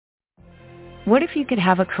What if you could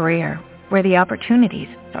have a career where the opportunities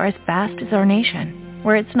are as vast as our nation,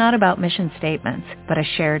 where it's not about mission statements, but a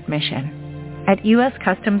shared mission? At U.S.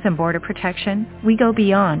 Customs and Border Protection, we go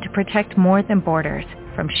beyond to protect more than borders.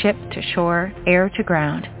 From ship to shore, air to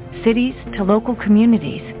ground, cities to local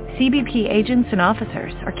communities, CBP agents and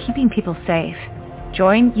officers are keeping people safe.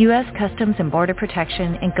 Join U.S. Customs and Border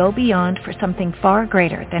Protection and go beyond for something far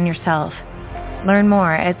greater than yourself. Learn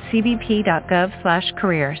more at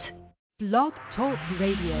cbp.gov/careers. Blog Talk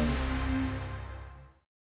Radio.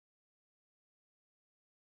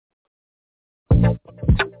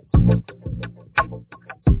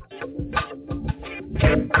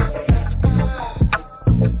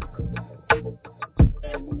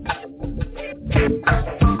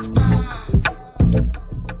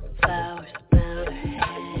 Flowers about her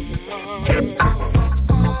head.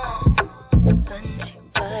 When she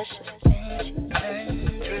blushes and she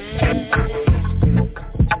turns red.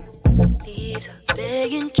 These are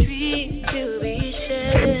begging trees to be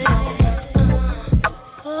shed.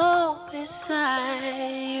 Oh, beside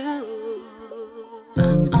you.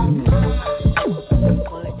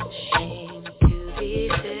 What a shame to be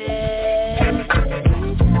said.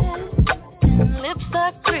 Lips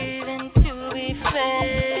are craving to be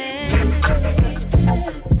fed.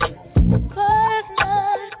 But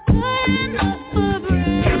not good enough for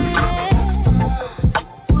bread.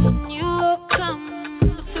 When you come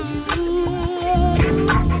through,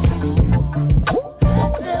 I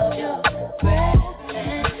smell your breath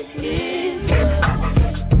and it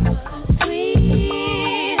was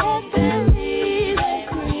sweet as berries and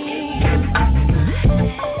cream. My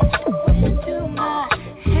head went to my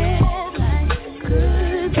head like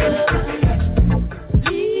good love.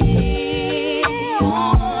 Lean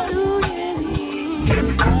on to your knees.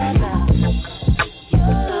 Your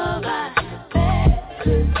love I bet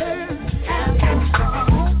could turn apple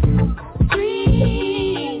from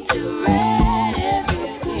green to red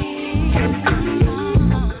everything.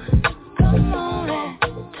 Come on and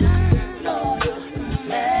turn on your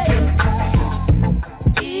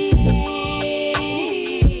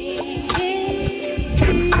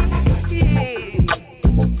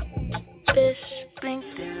This brings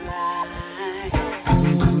the ride.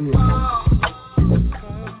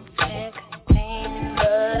 Coon can't contain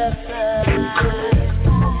butterflies.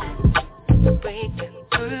 Break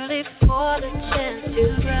early for the chance to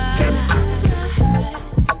ride.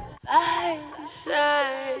 Lie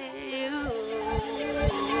beside you.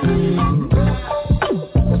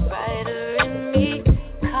 Writer in me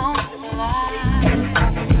comes alive.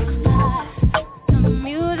 The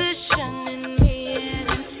musician in me is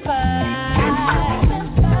inspired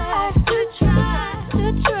to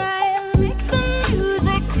try and make the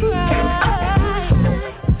music cry.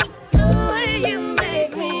 The way you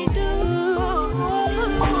make me do.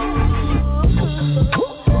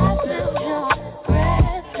 I smell your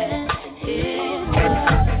breath and it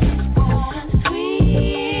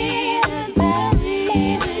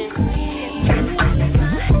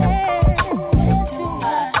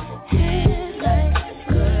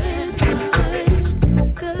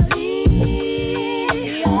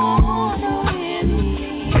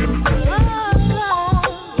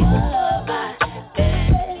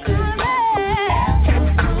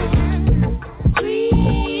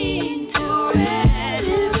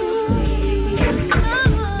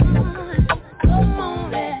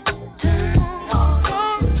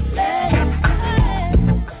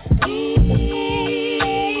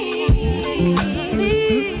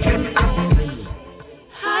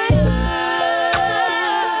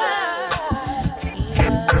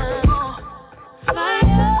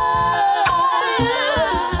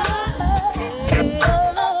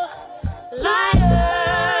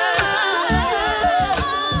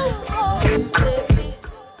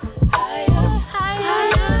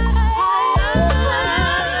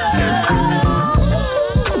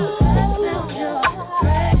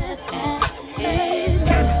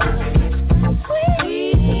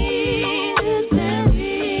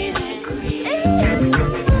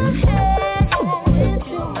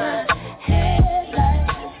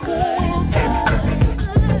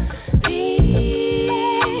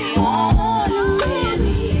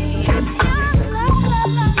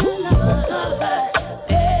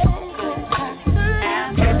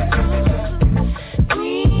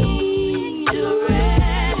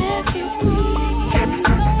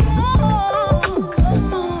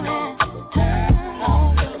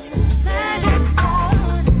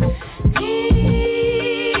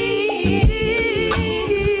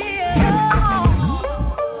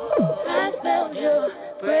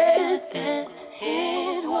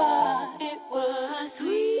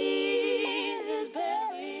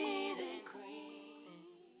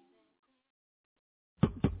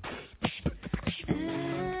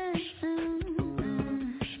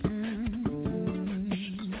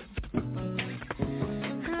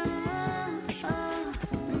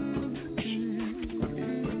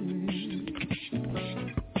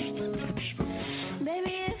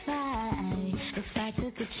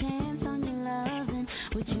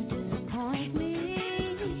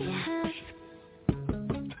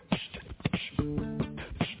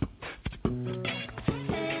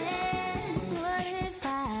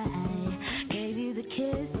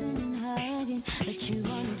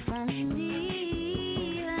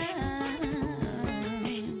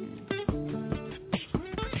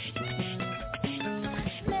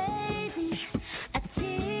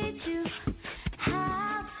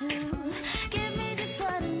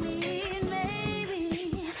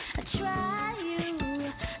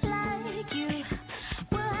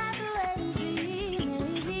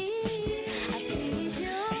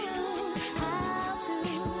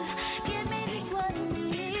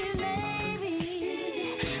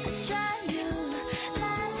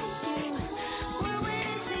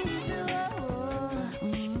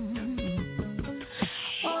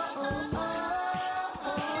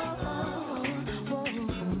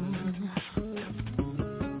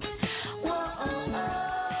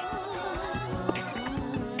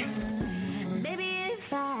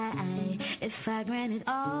granted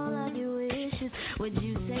all of your wishes. Would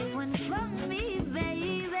you say one from me,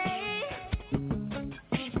 baby?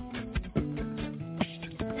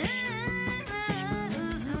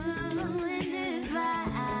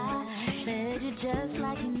 Just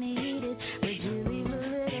like you need it, would you leave a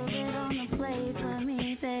little bit on the plate for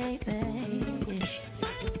me, baby?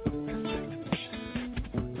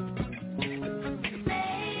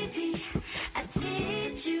 Baby, I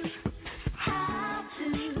teach you how to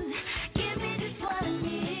give me just what I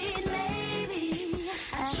need, baby.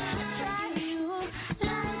 I try you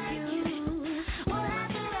like you. We'll have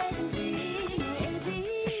to wait and see, baby.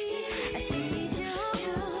 I teach you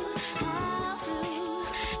how to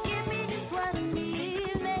give me just what I need.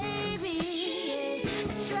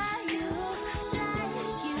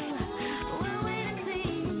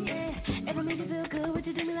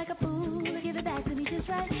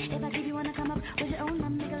 If I give you wanna come up with your own, I'll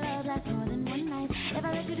make a love last more than one night. If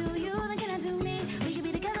I let you do you, then can I do me? We can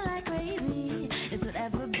be together like crazy. It's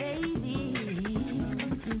whatever, baby.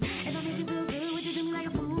 If I make you feel good, would you do me like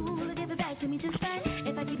a fool? Give it back to me just right.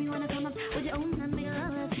 If I give you wanna come up with your own, I'll make a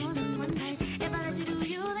love last more than one night. If I let you do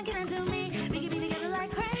you, then can I do me? We can be together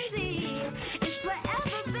like crazy. It's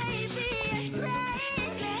whatever, baby. It's crazy.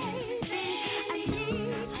 I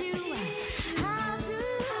teach you how to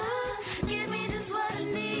give me just what I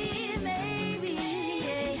need, baby.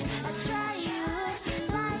 I try you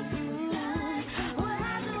like you. We'll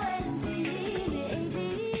have to wait and see,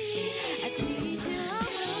 baby. I teach you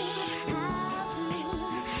how to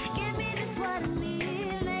give me just what I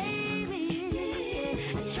need, baby.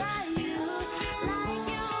 I try you like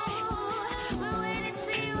you. We'll wait and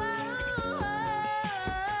see.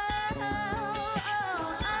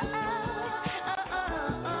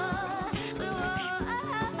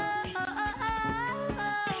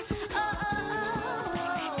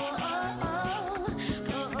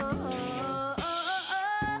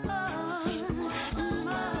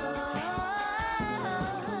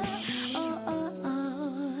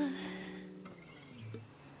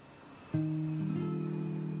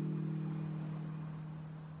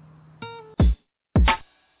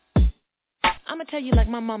 I'ma tell you like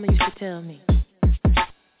my mama used to tell me.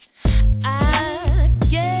 I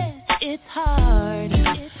guess it's hard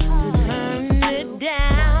to turn it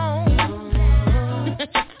down.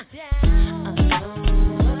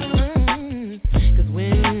 'Cause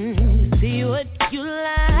when you see what you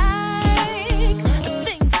like,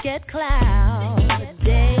 things get clouded.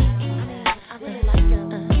 I really like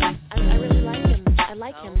him. I really like him. I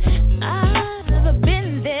like him. I've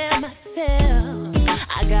been there myself.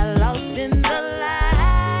 I got lost in the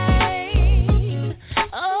light.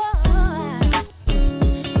 Oh,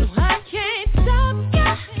 I can't stop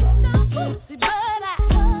ya. But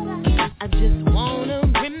I just wanna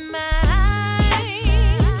remind,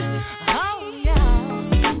 oh yeah,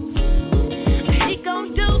 he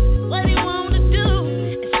gon' do what he wanna do,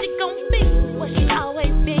 and she gon' be what she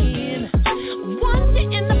always been. Once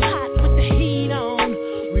you're in the pot with the heat on,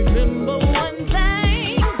 remember one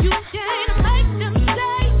thing, you can't make them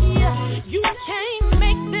stay, you can't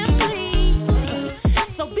make them leave.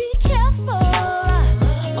 So be careful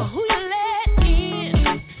of who you let in.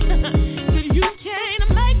 'Cause you can't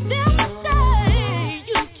make them stay,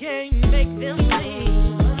 you can't make them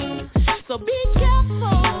leave. So be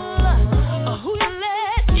careful of who you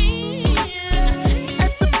let in.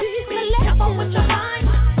 That's the piece be careful with your mind.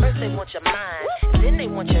 First they want your mind, then they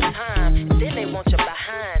want your time, and then they want your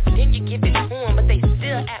behind. Then you give it to them, but they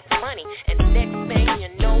still act funny. And next thing you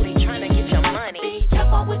know, they tryna get your money. Be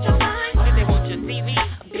careful with your mind. Then they want your CV.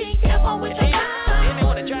 Be careful with your mind. Then they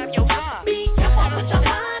wanna drive your car. Be careful with your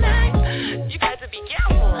mind. You got to be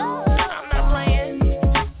careful. I'm not playing.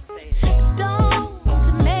 Don't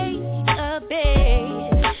make a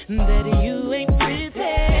bet that you ain't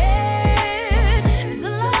prepared to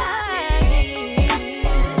lie.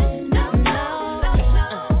 No,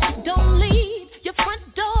 don't leave your front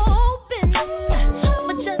door open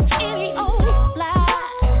for just any old fly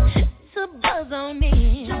to buzz on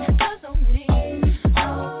in.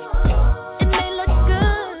 It may look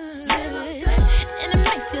good, and it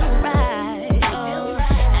may feel right,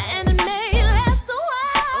 and it may last a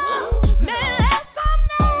while, may last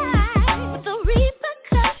all night. But the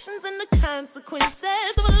repercussions and the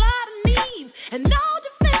consequences of a lot of needs and no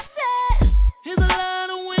defenses. Here's a lot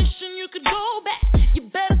of wishing you could go back. You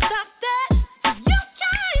better stop that. 'Cause you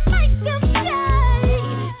can't make them stay,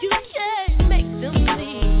 you can't make them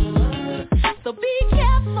leave. So be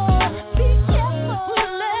careful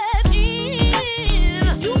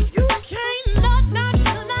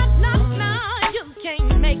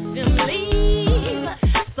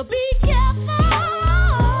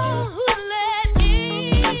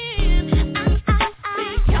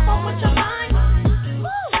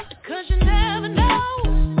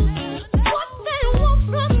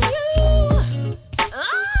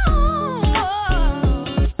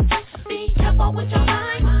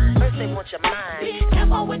mind.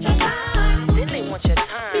 Careful with your time. Then they want your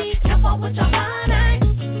time. Be careful with your money.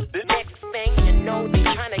 The next thing you know, they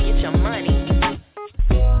trying to get your money.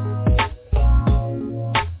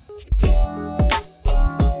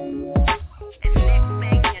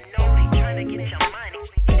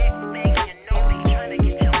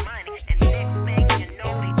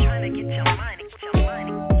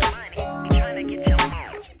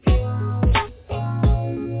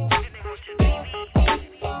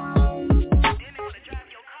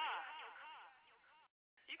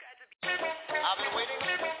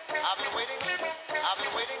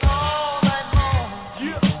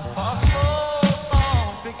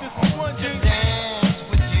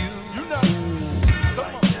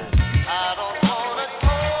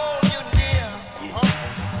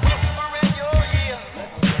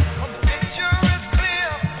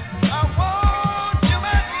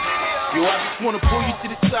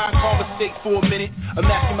 For a minute, I'm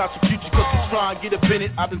asking about your future cause I'm trying to get up in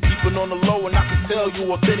it. I've been keeping on the low and I can tell you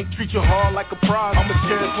authentic. Treat your heart like a prize. I'm a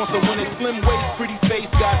cherish once I win it. Slim waist, pretty face,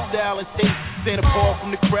 got style and taste. Stand apart from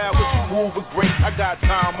the crowd, but you move with grace. I got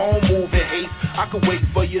time, I don't move in haste. I can wait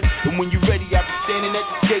for you, and when you're ready, I'll be standing at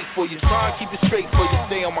the gate for you. Try and keep it straight for you,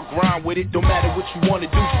 stay on my grind with it. Don't matter what you wanna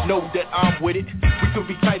do, just know that I'm with it. We could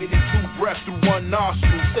be tighter than two breaths through one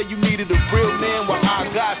nostril. Say you needed a real man, well I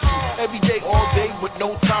got you. Every day, all day, with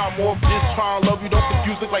no time off. Just trying to love you, don't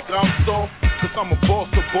confuse it like I'm soft. Cause I'm a boss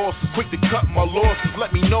of bosses, quick to cut my losses.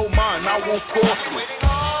 Let me know mine, I won't force it.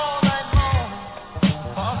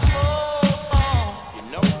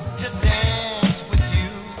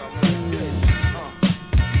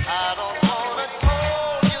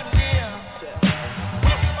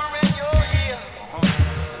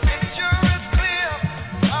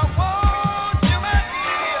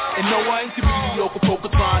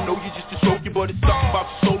 But it's something about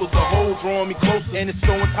your soul as a whole drawing me closer. And it's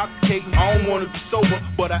so intoxicating, I don't wanna be sober,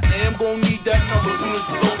 but I am gonna need that number soon as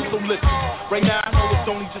it's over. So listen, right now I know it's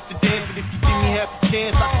only just a dance, but if you give me half a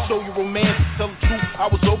chance, I can show you romance. To tell the truth, I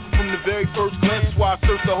was open from the very first glance. That's why I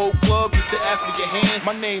searched the whole club just to ask for your hand.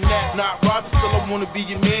 My name Nat, not Roger, still I wanna be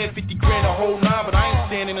your man. 50 grand a whole nine, but I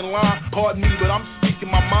ain't standing in line. Pardon me, but I'm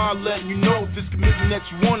speaking my mind, letting you know if this commitment that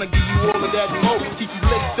you want, I give you all of that and more. Keep you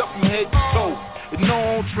laced up from head to toe. And no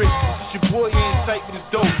on tricks, it's your boy ain't tight with his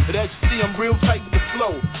dope. But as you see, I'm real tight with the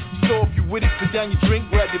flow. So if you with it, put down your drink,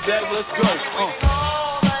 grab your bag, let's go.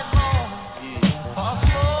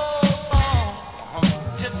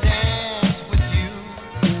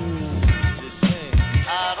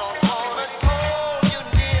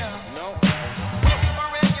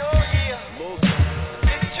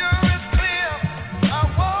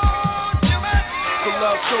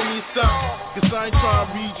 Cause I ain't trying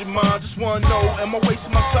to read your mind, just wanna know, am I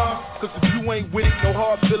wasting my time? Cause if you ain't with it, no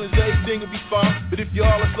hard feelings, everything will be fine. But if you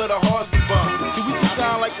all, let's let our hearts combine. See, we can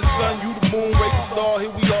shine like the sun, you the moon, raise the star,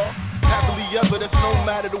 here we are. Happily ever, that's no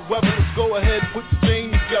matter the weather. Let's go ahead, put the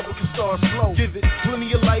thing together, can start slow. Give it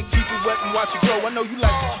plenty of light, keep it wet and watch it grow. I know you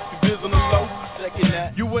like to keep your biz on the low. Second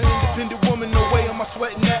that, you an independent woman, no way am I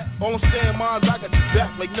sweating that. All I'm saying, mine's I got your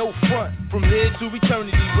back like no front. From here to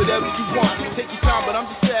eternity, whatever you want. Take your time, but I'm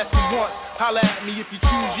just asking once. Holla at me if you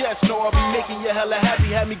choose yes, no, I'll be making you hella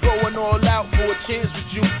happy. Had me going all out for a chance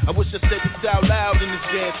with you. I wish I said this out loud in this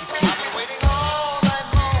dance with you. I've been waiting all night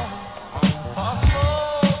long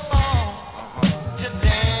to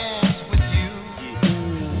dance with you.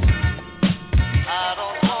 I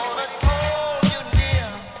don't wanna hold you near,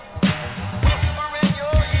 whisper in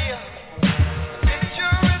your ear.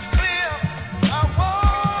 Picture is clear, I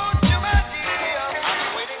want you, my dear. I've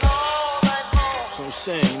been waiting all night long. So I'm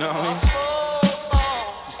saying, you know what I mean?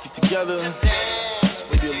 Together,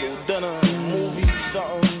 maybe a little dinner, a movie,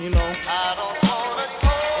 something, you know.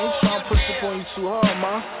 Ain't trying to push up on you too hard,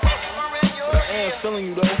 ma. But I am feeling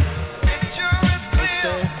you though. You know what I'm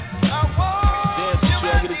saying? Dance with you,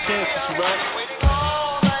 I get a chance with you, right?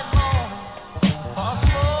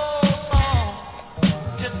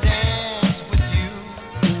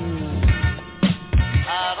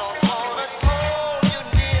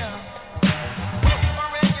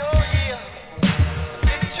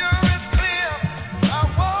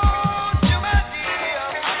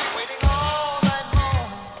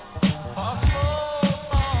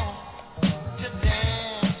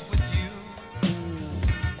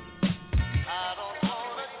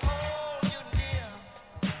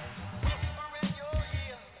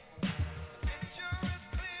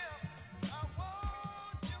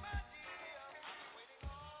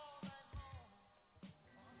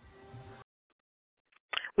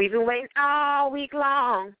 We've been waiting all week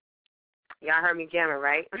long. Y'all heard me jamming,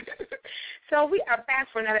 right? So we are back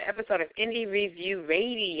for another episode of Indie Review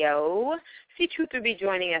Radio. See Truth will be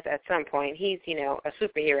joining us at some point. He's, a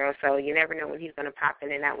superhero, so you never know when he's going to pop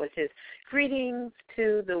in, and that was his greetings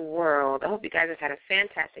to the world. I hope you guys have had a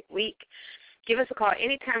fantastic week. Give us a call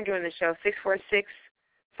anytime during the show,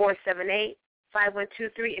 646-478-5123.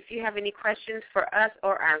 If you have any questions for us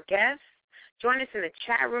or our guests, join us in the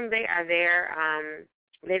chat room. They are there.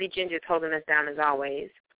 Lady Ginger's holding us down as always.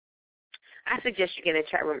 I suggest you get in the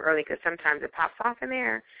chat room early because sometimes it pops off in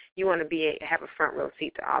there. You want to have a front row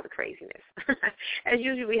seat to all the craziness. As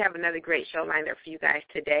usual, we have another great show lined up for you guys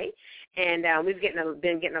today, and we've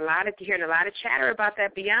been hearing a lot of chatter about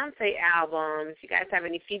that Beyonce album. If you guys have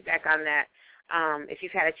any feedback on that, if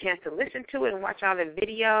you've had a chance to listen to it and watch all the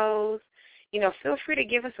videos, feel free to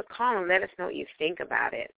give us a call and let us know what you think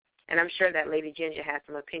about it. And I'm sure that Lady Ginger has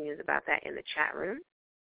some opinions about that in the chat room,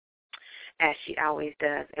 as she always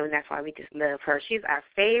does, and that's why we just love her. She's our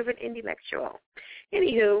favorite intellectual.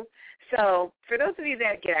 Anywho, so for those of you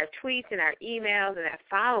that get our tweets and our emails and that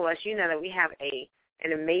follow us, you know that we have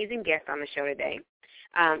an amazing guest on the show today,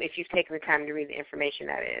 if you've taken the time to read the information,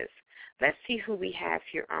 that is. Let's see who we have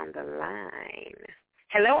here on the line.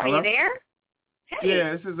 Hello, are you there? Hey.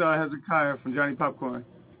 Yeah, this is Hezekiah from Johnny Popcorn.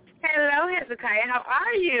 Hello, Hezekiah. How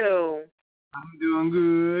are you? I'm doing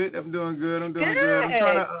good.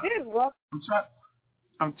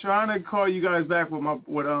 I'm trying to call you guys back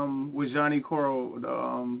with Johnny Coral,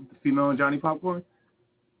 the female Johnny Popcorn.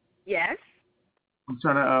 Yes. I'm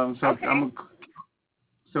trying to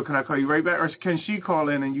so can I call you right back, or can she call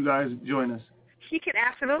in and you guys join us? She can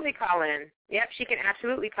absolutely call in. Yep, she can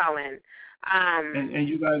absolutely call in. And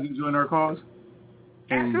you guys can join our calls?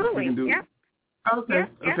 Absolutely. Yep. Okay.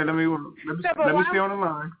 Yep. Okay. Let me stay on the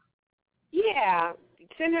line. Yeah,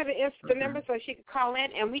 send her the number so she could call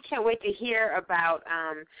in, and we can't wait to hear about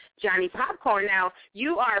Johnny Popcorn. Now,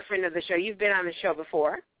 you are a friend of the show. You've been on the show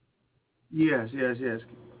before. Yes. Yes.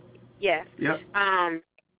 Yep.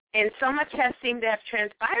 And so much has seemed to have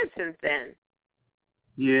transpired since then.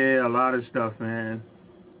 Yeah, a lot of stuff, man.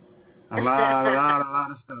 A lot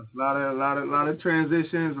of stuff. A lot of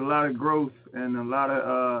transitions, a lot of growth, and a lot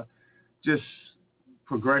of just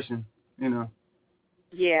progression.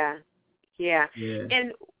 Yeah.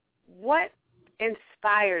 And what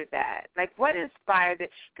inspired that? Like, what inspired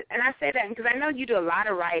it? And I say that because I know you do a lot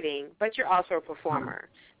of writing, but you're also a performer.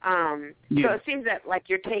 So it seems that, like,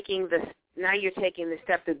 you're taking the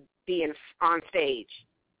step to be on stage,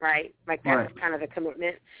 right? Like, that's kind of the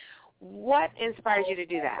commitment. What inspired you to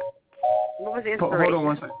do that? What was the inspiration? Hold on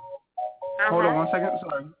one second. Hold on 1 second.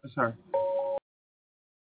 Sorry.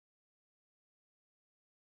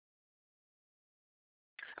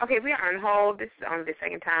 Okay, we are on hold. This is only the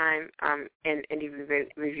second time in Indie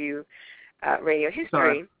Review Radio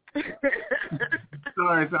history.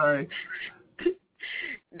 Sorry.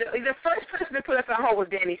 The first person to put us on hold was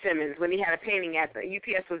Danny Simmons when he had a painting at the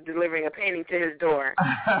UPS was delivering a painting to his door.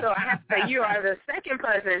 So I have to say you are the second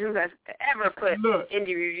person who has ever put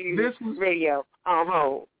Indie Review Radio on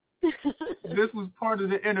hold. This was part of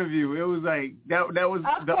the interview. It was like that was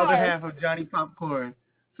the other half of Johnny Popcorn.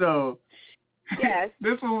 So yes.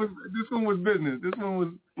 This one was business. This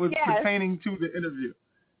one was pertaining to the interview.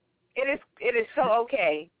 It is so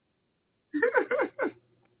okay.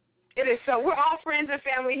 It is so. We're all friends and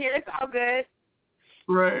family here. It's all good.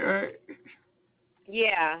 Right.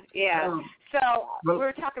 Yeah. So we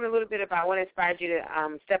were talking a little bit about what inspired you to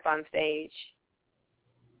step on stage.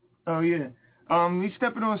 Oh yeah. Me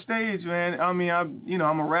stepping on stage, man. I mean,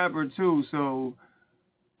 I'm a rapper too, so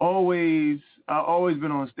I've always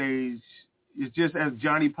been on stage. It's just as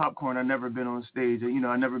Johnny Popcorn, I've never been on stage.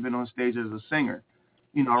 I've never been on stage as a singer.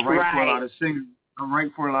 I write for a lot of singers. I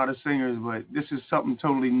write for a lot of singers, but this is something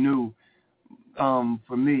totally new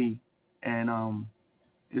for me, and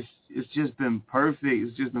it's just been perfect.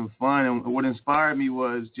 It's just been fun, and what inspired me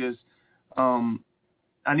was just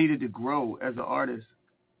I needed to grow as an artist,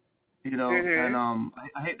 and I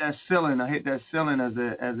hit that ceiling. I hit that ceiling as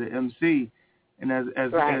an MC, and as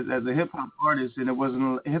a hip hop artist, and it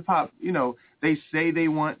wasn't hip hop. They say they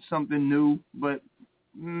want something new, but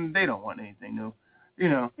they don't want anything new.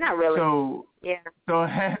 Not really. So I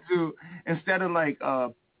had to, instead of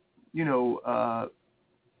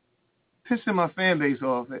pissing my fan base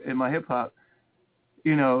off in my hip hop,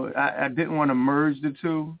 I didn't want to merge the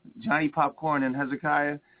two, Johnny Popcorn and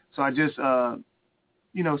Hezekiah. So I just,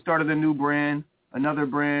 started a new brand, another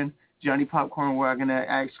brand, Johnny Popcorn, where I can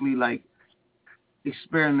actually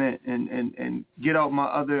experiment and get out my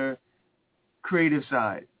other creative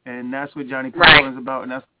side. And that's what Johnny Popcorn is about,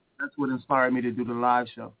 and that's what inspired me to do the live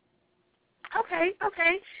show. Okay.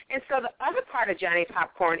 And so the other part of Johnny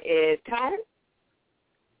Popcorn is Tone?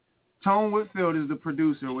 Tone Whitfield is the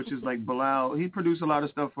producer, which is like Bilal. He produced a lot of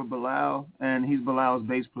stuff for Bilal, and he's Bilal's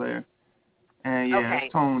bass player. And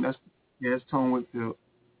that's Tone. That's Tone Whitfield.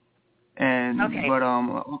 And but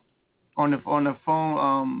on the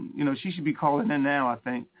phone, she should be calling in now, I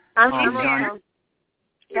think. I'm Johnny.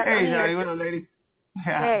 here. Hey, Johnny, what up, lady?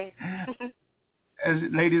 Hey.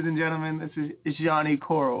 Ladies and gentlemen, it's Johnny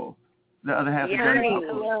Coral, the other half of Johnny Popcorn.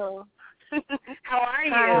 Hello. How are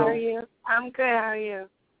you? How are you? I'm good. How are you?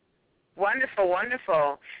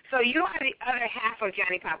 Wonderful. So you are the other half of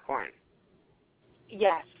Johnny Popcorn?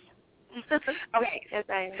 Yes. Okay. Yes,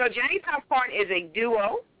 I am. So Johnny Popcorn is a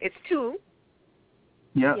duo. It's two.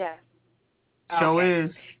 Yep. Yes. Show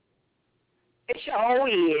is. It sure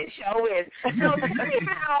is. So tell me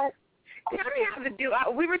how the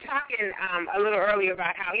duo. We were talking a little earlier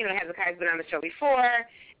about how Hezekiah's been on the show before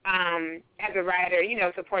as a writer,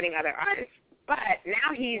 supporting other artists. But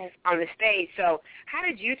now he's on the stage. So how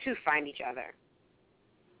did you two find each other?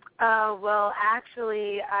 Well,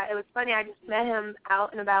 actually, it was funny. I just met him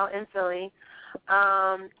out and about in Philly,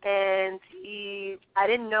 and I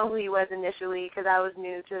didn't know who he was initially because I was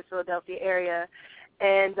new to the Philadelphia area.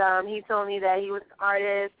 And he told me that he was an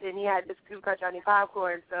artist and he had this group called Johnny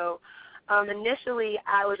Popcorn. So initially,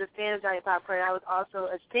 I was a fan of Johnny Popcorn. I was also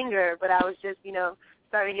a singer, but I was just,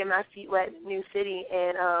 starting to get my feet wet in a new city.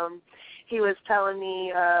 And he was telling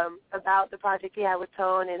me about the project he had with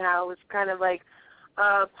Tone and how it was kind of like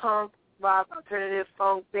punk, rock, alternative,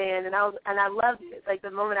 funk band. And I loved it. Like the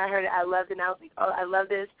moment I heard it, I loved it. And I was like, oh, I love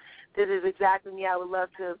this. This is exactly me. I would love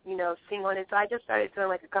to, sing on it. So I just started doing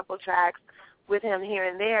like a couple tracks with him here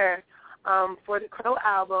and there for the Crow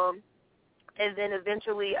album. And then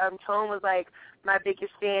eventually Tone was like my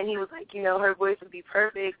biggest fan. He was like, her voice would be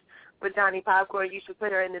perfect with Johnny Popcorn. You should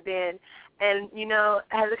put her in the band. And,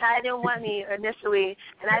 Hezekiah didn't want me initially,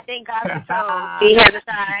 and I thank God for Tone. See,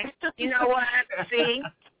 Hezekiah. You know what? See?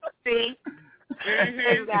 Mm-hmm.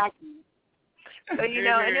 Exactly. So,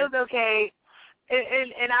 and it was okay.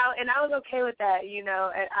 And I was okay with that, and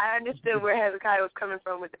I understood where Hezekiah was coming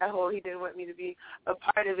from with that whole he didn't want me to be a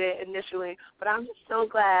part of it initially. But I'm just so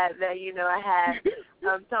glad that, I had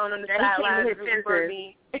Tone on the sidelines rooting for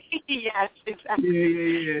me. Yes, exactly.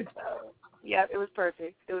 Yeah. So, yeah, it was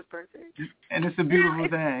perfect. And it's a beautiful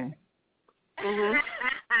thing. Mm-hmm.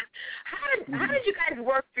 How did you guys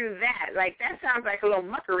work through that? Like, that sounds like a little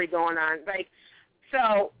muckery going on. Like,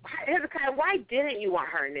 so, Hezekiah, why didn't you want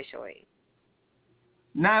her initially?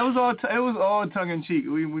 Nah, it was all tongue in cheek.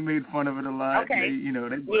 We made fun of it a lot. Okay.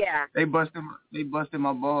 They busted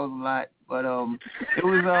my balls a lot. But it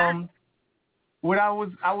was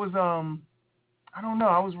I don't know.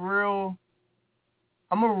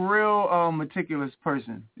 I'm a real meticulous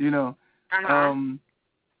person. Uh-huh.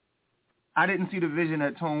 I didn't see the vision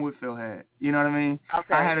that Tone Whitfield had. You know what I mean?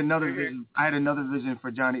 Okay. I had another vision. I had another vision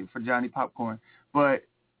for Johnny Popcorn, but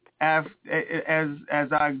as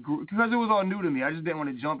I grew, because it was all new to me, I just didn't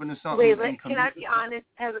want to jump into something. Wait, can I be honest,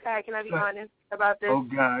 Hezekiah? Can I be honest about this?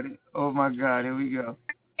 Oh my God, here we go.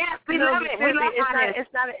 Yes, we love it.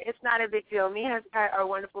 It's not a big deal. Me and Hezekiah are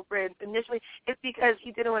wonderful friends. Initially, it's because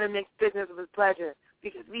he didn't want to mix business with pleasure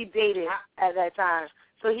because we dated at that time.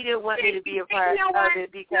 So he didn't want me to be a part of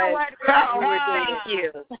it because we were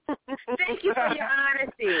dating. Thank you for your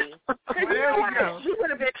honesty. We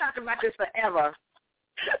would have been talking about this forever.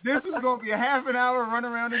 This is going to be a half an hour run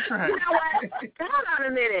around the track. You know what? Hold on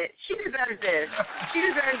a minute. She deserves this.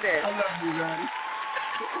 I love you, Johnny.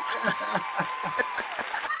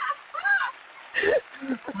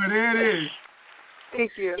 But there it is.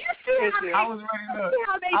 Thank you. Thank you. I was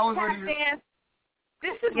ready.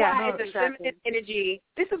 This is why the feminine energy.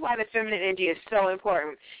 This is why the feminine energy is so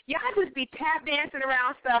important. Y'all just be tap dancing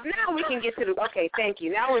around stuff. Now we can get to the. Okay, thank you.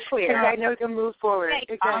 Now we're clear. I know we can move forward.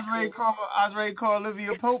 Exactly. I was ready to call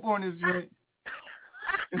Olivia Pope on this joint.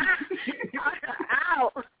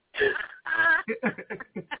 Ow.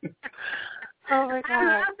 Oh my God.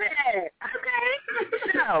 I love it. Okay.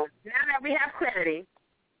 So now that we have clarity,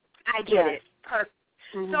 I get it. Perfect.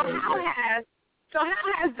 Mm-hmm. So how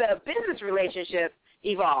has the business relationship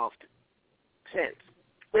evolved since?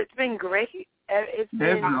 It's been great. It's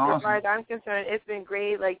been awesome. As far as I'm concerned, it's been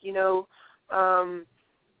great. Like, we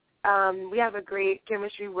have a great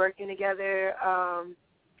chemistry working together,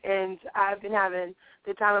 and I've been having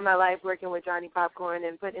the time of my life working with Johnny Popcorn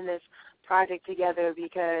and putting this project together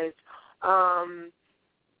because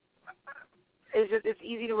it's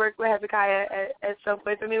easy to work with Hezekiah at some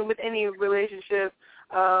point. I mean, with any relationship,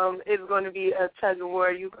 it's going to be a tug of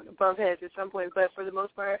war. You're going to bump heads at some point. But for the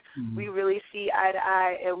most part, we really see eye to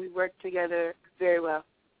eye, and we work together very well.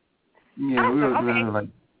 Yeah, we were really, like,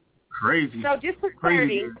 crazy. So just for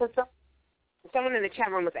clarity, because someone in the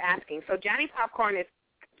chat room was asking, so Johnny Popcorn is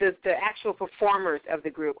the actual performers of the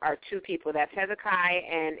group are two people. That's Hezekiah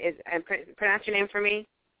and pronounce your name for me?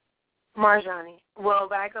 Marjani. Well,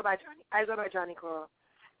 but I go by Johnny. I go by Johnny Coral.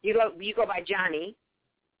 You go by Johnny?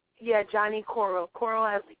 Yeah, Johnny Coral. Coral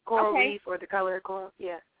has coral reef or the color coral.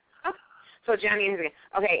 Yeah. Okay. So Johnny and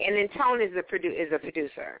Hezekiah. Okay, and then Tone is a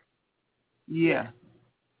producer. Yeah.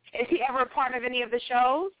 Is he ever a part of any of the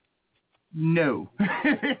shows? No.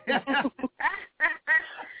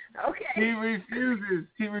 Okay. He refuses.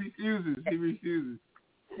 Yeah.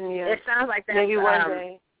 It sounds like that's maybe one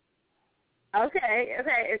day. Okay.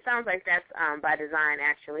 It sounds like that's by design,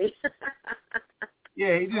 actually.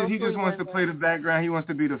 Yeah, he just wants to play the background. He wants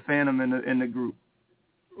to be the phantom in the group.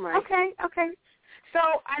 Right. Okay. So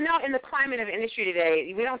I know in the climate of industry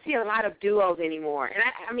today, we don't see a lot of duos anymore, and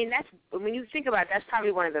I mean that's when you think about it, that's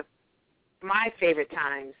probably one of my favorite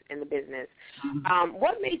times in the business. Mm-hmm.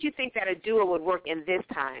 What made you think that a duo would work in this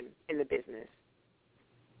time in the business?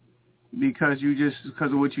 Because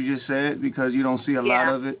of what you just said, because you don't see a lot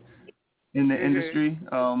of it in the industry.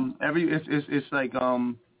 It's like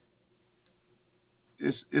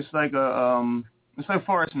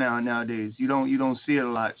forest nowadays. You don't see it a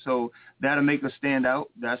lot. So that'll make us stand out.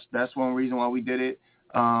 That's one reason why we did it.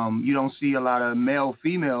 You don't see a lot of male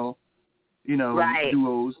female,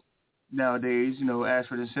 duos nowadays.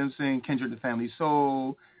 Ashford and Simpson, Kindred the Family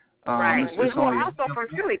Soul. Right. We're also from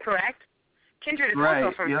Philly, correct? Kindred is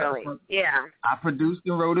also from Philly. Yeah. I produced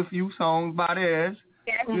and wrote a few songs by theirs.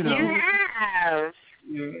 Yes, you have.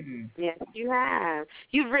 Yeah. Yes, you have.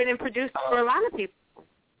 You've written and produced for a lot of people.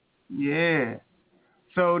 Yeah.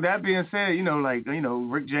 So that being said,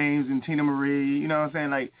 Rick James and Tina Marie, you know what I'm saying?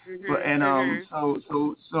 Like,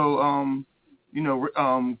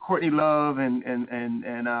 Courtney Love and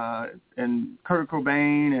Kurt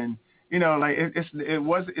Cobain and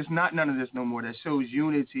it's not none of this no more. That shows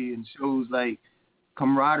unity and shows like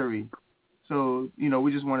camaraderie. So,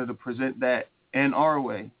 we just wanted to present that in our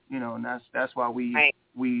way, and that's why we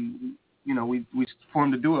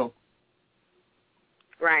formed a duo.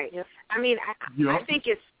 Right. Yep. I mean, I think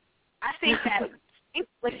that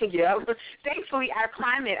thankfully our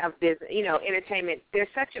climate of business, entertainment, there's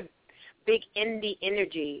such a big indie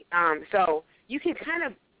energy. So you can kind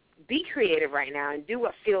of be creative right now and do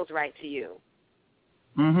what feels right to you.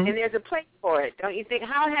 Mm-hmm. And there's a place for it, don't you think?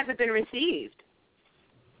 How has it been received?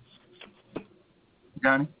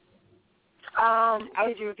 Johnny?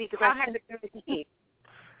 Could you repeat the question? How has it been received?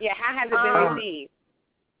 Yeah, how has it been received?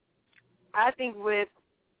 I think with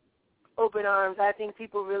open arms, I think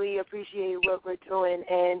people really appreciate what we're doing,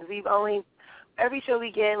 and every show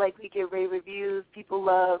we get rave reviews. People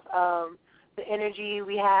love the energy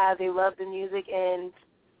we have. They love the music, and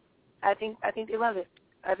I think they love it.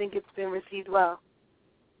 I think it's been received well.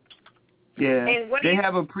 Yeah, and they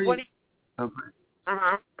have a Go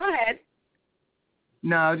ahead.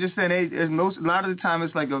 No, just saying a lot of the time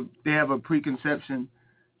it's like they have a preconception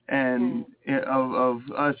and of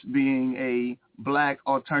us being a black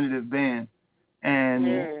alternative band, and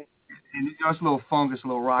it's just a little funk, it's a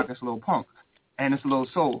little rock, it's a little punk, and it's a little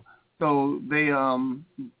soul. So they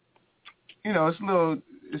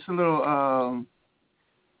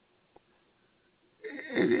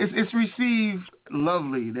it's received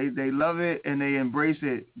lovely. They love it and they embrace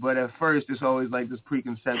it, but at first it's always like this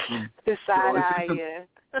preconception. The side eye,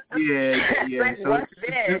 Yeah. Like, what's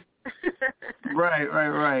this?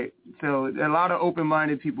 Right. So a lot of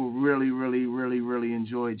open-minded people really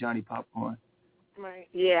enjoy Johnny Popcorn. Right.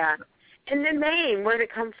 Yeah. And the name, where did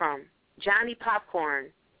it come from? Johnny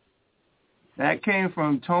Popcorn. That came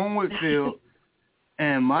from Tone Whitfield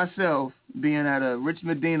and myself being at a Rich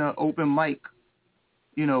Medina open mic,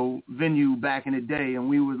 venue back in the day, and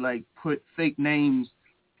we would like put fake names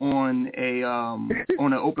on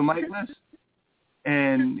an open mic list.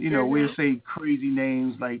 And, we'll say crazy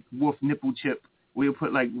names like Wolf Nipple Chip. We'll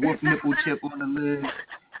put like Wolf Nipple Chip on the list,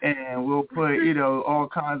 and we'll put, all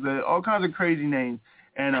kinds of crazy names.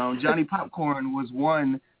 And Johnny Popcorn was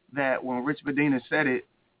one that when Rich Medina said it,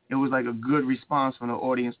 it was like a good response from the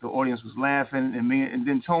audience. The audience was laughing, and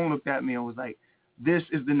then Tone looked at me and was like, "This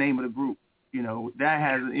is the name of the group." That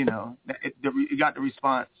has, it got the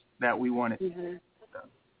response that we wanted. Mm-hmm. So,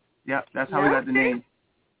 yep, that's how we got the name.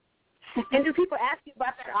 And do people ask you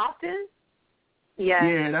about that often? Yeah.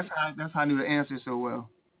 Yeah, that's how I knew the answer so well.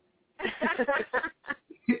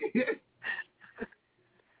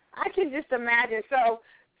 I can just imagine. So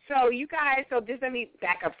So you guys, so just let me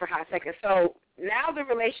back up for a hot second. So now the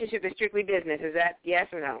relationship is strictly business. Is that yes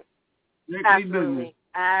or no? Absolutely.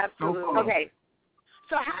 Absolutely. Okay.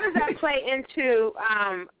 So how does that play into,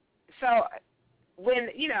 so when,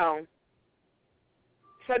 you know,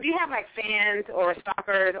 so do you have like fans or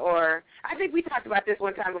stalkers or, I think we talked about this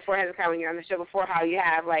one time before, Hezekiah, when you were on the show before, how you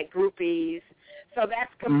have like groupies. So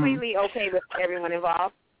that's completely okay with everyone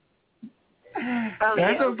involved?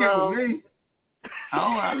 That's okay with me.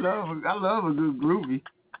 I love a good groupie.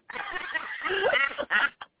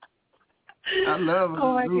 I love a good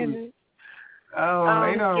groupie. Goodness.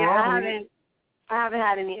 Ain't nothing wrong with it. I haven't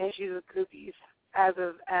had any issues with groupies as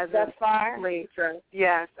of late. So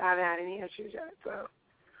yes, I haven't had any issues yet. So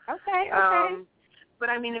okay. But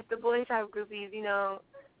I mean, if the boys have groupies, you know,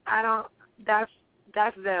 I don't.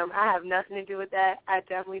 That's them. I have nothing to do with that. I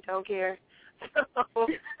definitely don't care. So,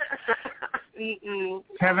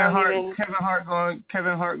 Kevin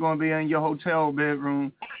Hart going to be in your hotel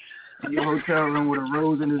bedroom, in your hotel room with a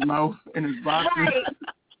rose in his mouth and his boxers.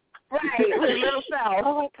 Right, with his little self.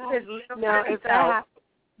 Oh my God. His little self.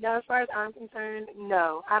 No, as far as I'm concerned,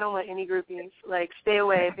 no. I don't want any groupies. Like, stay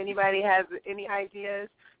away. If anybody has any ideas,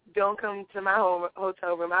 don't come to my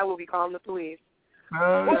hotel room. I will be calling the police.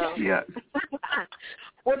 Yeah.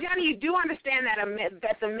 Well, Johnny, you do understand that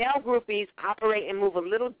the male groupies operate and move a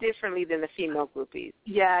little differently than the female groupies.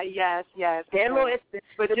 Yeah, yes. They're a little,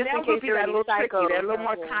 but the just male in case groupies are a little tricky. They're a little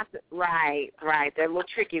more constant. Right. They're a little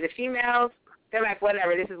tricky. The females, they're like,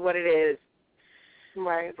 whatever, this is what it is.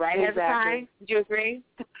 Right, exactly. Hezekiah? Do you agree?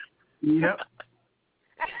 Yep.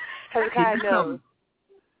 Hezekiah knows.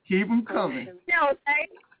 Keep them coming. He knows, right?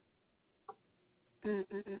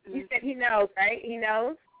 You said he knows, right? He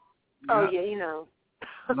knows? Oh, yeah, he knows.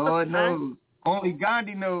 Lord knows. Only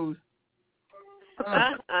Gandhi knows.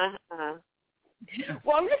 Well,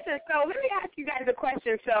 listen, so let me ask you guys a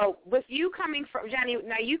question. So, with you coming from, Johnny,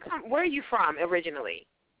 now where are you from originally?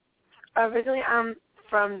 Originally, I'm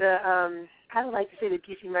from the, I would like to say the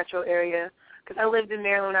D.C. metro area, because I lived in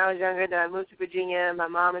Maryland when I was younger, then I moved to Virginia. My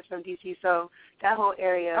mom is from D.C., so that whole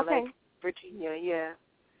area, like Virginia, yeah,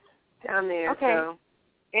 down there. Okay. So.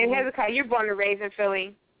 And Hezekiah, you're born and raised in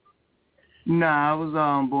Philly? Nah, I was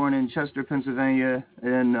born in Chester, Pennsylvania,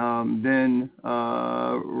 and then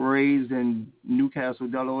raised in Newcastle,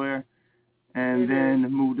 Delaware, and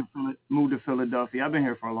then moved to Philadelphia. I've been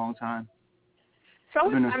here for a long time. So,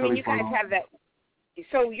 I mean, you guys have that.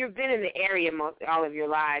 So you've been in the area all of your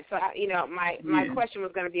lives. So, you know, my question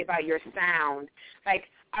was going to be about your sound. Like,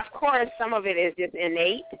 of course, some of it is just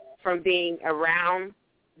innate from being around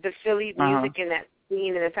the Philly music and that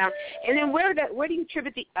scene and the sound. And then where do you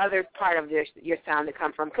attribute the other part of your sound to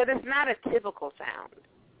come from? Because it's not a typical sound.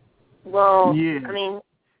 Well, I mean,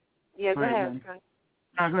 go ahead.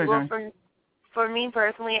 Go ahead, well, for me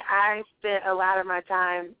personally, I spent a lot of my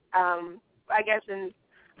time, I guess, in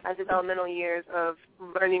my developmental years of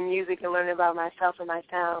learning music and learning about myself and my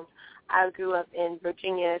sound. I grew up in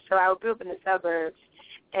Virginia, so I grew up in the suburbs.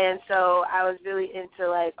 And so I was really into,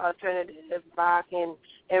 like, alternative rock and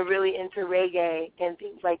really into reggae and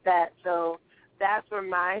things like that. So that's where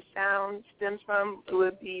my sound stems from. It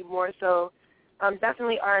would be more so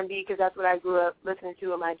definitely R&B because that's what I grew up listening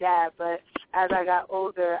to with my dad. But as I got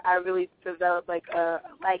older, I really developed, like, a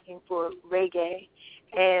liking for reggae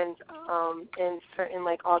and certain,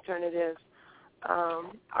 like, alternative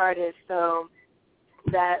artists. So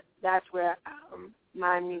that's where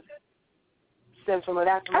my music stems from.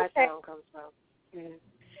 That's where my sound comes from. Mm-hmm.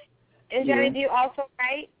 And Johnny, do you also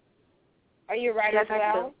write? Are you a writer as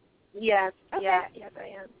well? Yes. Okay. Yes, I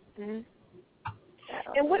am. Mm-hmm.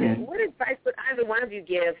 And what advice would either one of you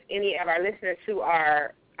give any of our listeners who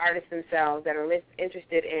are artists themselves that are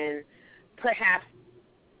interested in perhaps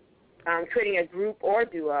creating a group or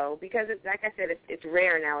duo? Because, like I said, it's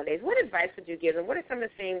rare nowadays. What advice would you give them? What are some of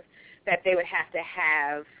the things that they would have to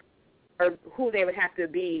have or who they would have to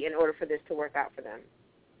be in order for this to work out for them?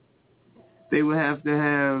 They would have to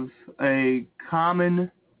have a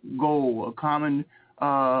common goal, a common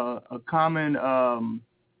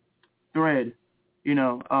thread, you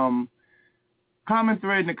know, common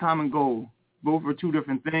thread and a common goal. Both are two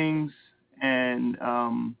different things, and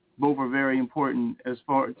both are very important as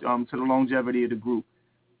far to the longevity of the group.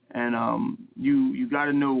 And you got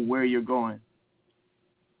to know where you're going,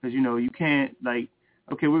 because, you know, you can't, like,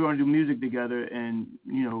 okay, we're going to do music together, and,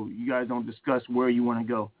 you know, you guys don't discuss where you want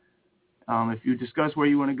to go. If you discuss where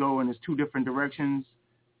you want to go and it's two different directions,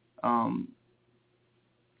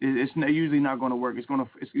 it's usually not going to work.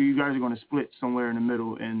 You guys are going to split somewhere in the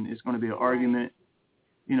middle, and it's going to be an argument,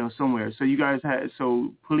 you know, somewhere. So you guys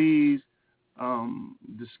so please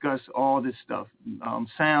discuss all this stuff.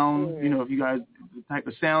 Sound, you know, if you guys, the type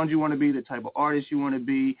of sound you want to be, the type of artist you want to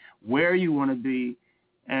be, where you want to be,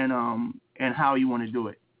 and how you want to do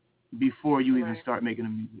it before you even start making the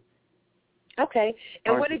music. Okay.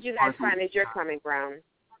 And what did you guys find as your common ground?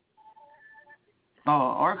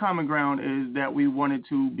 Our common ground is that we wanted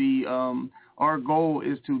to be, our goal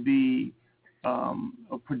is to be a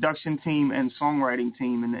production team and songwriting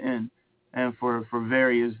team in the end, and for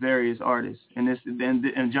various artists.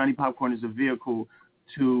 And Johnny Popcorn is a vehicle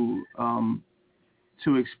to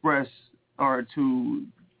express or to,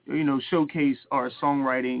 you know, showcase our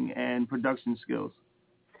songwriting and production skills.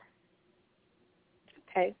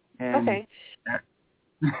 Okay. And okay.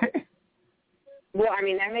 Well, I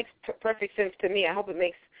mean, that makes perfect sense to me. I hope it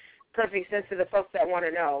makes perfect sense to the folks that want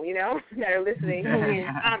to know, you know, that are listening.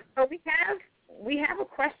 So we have a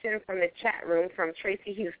question from the chat room from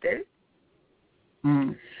Tracy Houston,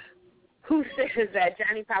 who says that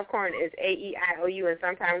Johnny Popcorn is A-E-I-O-U and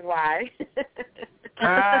sometimes Y.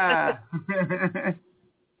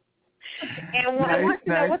 And wants to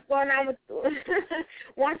know what's going on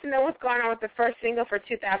with the first single for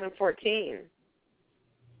 2014.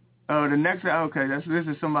 Oh, the next, okay, this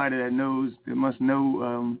is somebody that must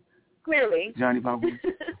know clearly Johnny Popcorn.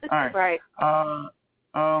 All right. Right.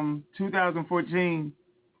 2014.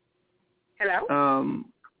 Hello?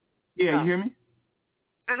 Yeah, you hear me?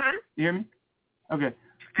 Uh-huh. You hear me? Okay.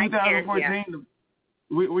 2014,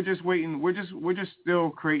 we're just waiting. We're just still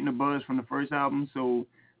creating the buzz from the first album, so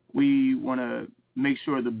we want to make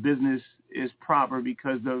sure the business is proper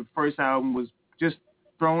because the first album was just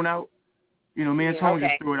thrown out. You know, me and Tone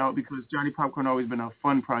just threw it out because Johnny Popcorn always been a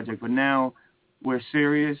fun project, but now we're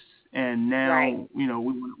serious, and now you know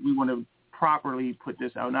we want to properly put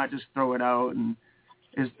this out, not just throw it out and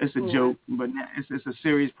it's a joke, but it's a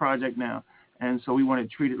serious project now, and so we want to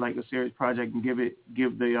treat it like a serious project and give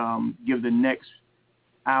the next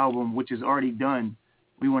album, which is already done,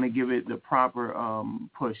 we want to give it the proper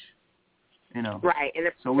push, you know. Right,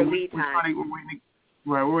 and so we're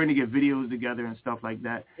waiting to get videos together and stuff like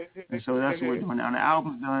that. And so that's what we're doing now. The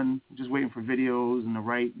album's done, just waiting for videos and the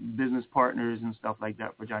right business partners and stuff like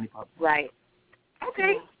that for Johnny Popcorn. Right.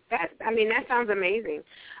 Okay. That sounds amazing.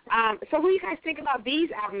 So what do you guys think about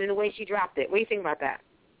B's album and the way she dropped it? What do you think about that?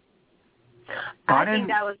 I think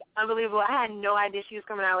that was unbelievable. I had no idea she was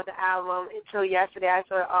coming out with the album until yesterday. I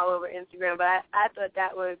saw it all over Instagram, but I thought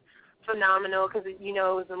that was phenomenal because, you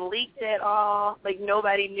know, it wasn't leaked at all. Like,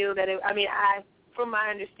 nobody knew that from my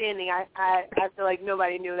understanding, I feel like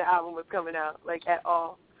nobody knew the album was coming out, like, at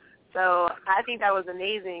all. So I think that was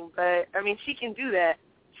amazing. But, I mean, she can do that.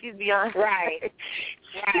 She's Beyonce. Right.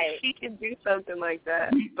 She can do something like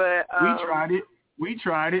that. But We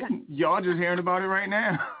tried it. Y'all just hearing about it right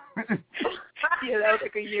now. Yeah, that was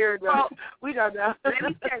like a year ago. Well, we don't know. Let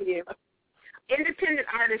me tell you, independent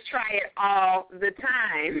artists try it all the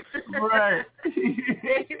time. Right.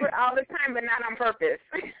 They do it all the time, but not on purpose.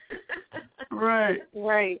 Right.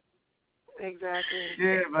 Right. Exactly.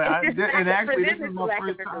 Yeah, but actually, this is my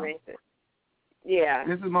first time. Yeah.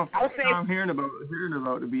 This is my first time hearing about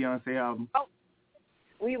the Beyonce album. Oh,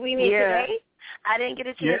 we mean today? I didn't get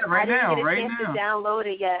a chance. Yeah, to download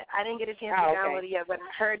it yet. I didn't get a chance to download it yet, but I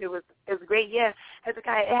heard it was great. Yeah,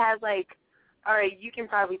 Hezekiah, it has like, all right, you can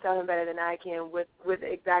probably tell him better than I can with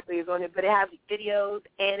exactly what's on it, but it has videos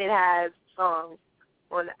and it has songs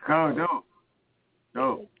on it. Oh,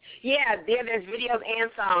 dope. Yeah, there's videos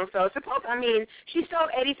and songs. So she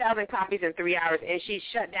sold 80,000 copies in 3 hours, and she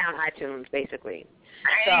shut down iTunes basically.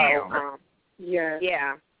 Damn. So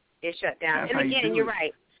yeah, it shut down. That's and again, you're it.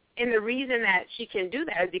 right. And the reason that she can do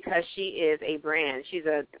that is because she is a brand. She's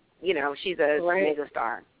a mega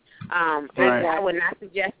star. I would not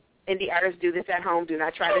suggest indie artists do this at home. Do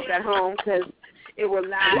not try this at home because it will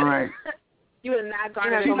not. Right. You will not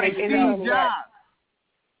garner She's like Steve Jobs.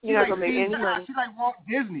 You're not gonna make any money. She's like Walt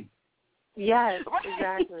Disney. Yes,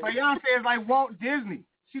 exactly. Beyonce is like Walt Disney.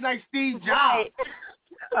 She's like Steve Jobs. Right.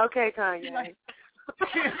 Okay, Kanye. Like,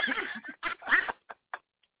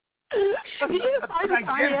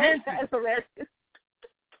 That's hilarious.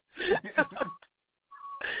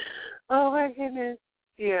 Oh my goodness.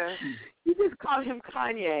 Yeah. You just called him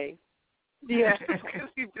Kanye. Yeah.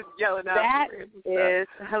 He's just yelling out. That is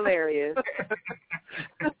hilarious.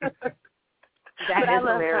 I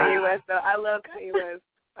love Kanye West though. I love Kanye West.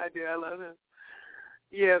 I do. I love him.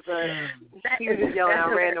 Yeah, but he was just yelling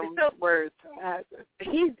out random words.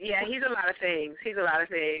 He's a lot of things.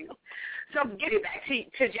 So getting back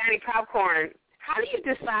to Johnny Popcorn, how do you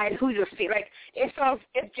decide who to feature? Like, if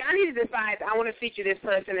Johnny decides I want to feature this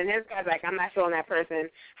person, and his guy's like, I'm not feeling that person,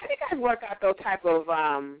 how do you guys work out those type of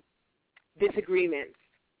disagreements.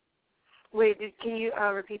 Wait, can you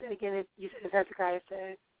repeat that again? You said Hezekiah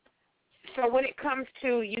said. So when it comes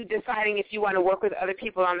to you deciding if you want to work with other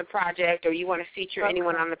people on the project or you want to feature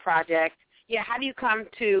anyone on the project, how do you come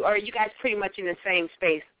to, or are you guys pretty much in the same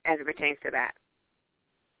space as it pertains to that?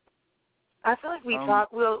 I feel like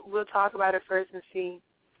we'll talk about it first and see.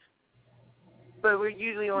 But we're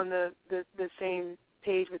usually on the same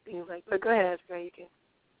page with things like. But go ahead, Hezekiah, you can.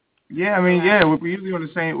 Yeah, I mean, we're usually on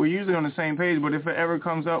the same page. But if it ever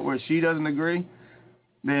comes up where she doesn't agree,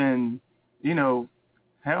 then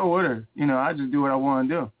hell with her. I just do what I want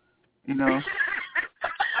to do.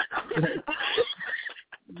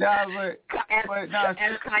 As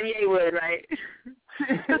Kanye would, right?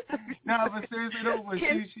 No, but seriously though, but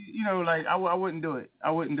she I wouldn't do it. I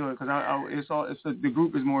wouldn't do it because the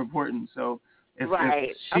group is more important. So if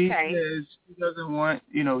she says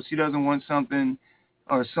she doesn't want something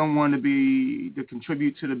or someone to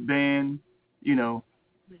contribute to the band,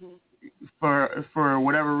 for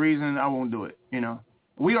whatever reason, I won't do it.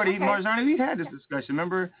 We already Marjani, we had this discussion.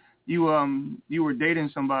 Remember? You were dating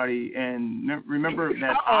somebody, and remember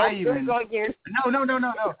that I even no.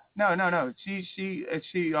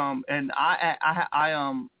 She and I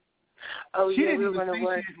Oh she yeah, didn't we were even gonna say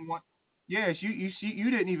work. she didn't want. Yes,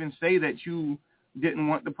 you didn't even say that you didn't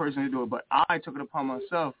want the person to do it, but I took it upon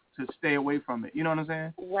myself to stay away from it. You know what I'm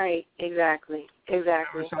saying? Right. Exactly. So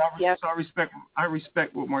I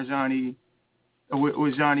respect what Marjani.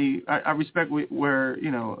 With Johnny, I respect where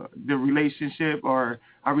the relationship, or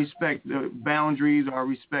I respect the boundaries, or I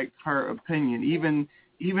respect her opinion, even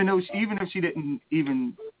if she didn't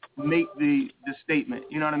even make the statement.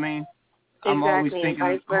 You know what I mean? Exactly. I'm always thinking,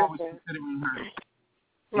 I'm always considering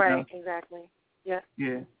her. Right. Exactly. Yeah.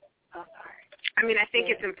 Yeah. Oh, sorry. I mean, I think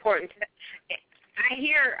it's important. I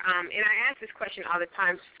hear, and I ask this question all the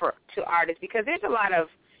time to artists because there's a lot of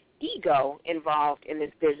ego involved in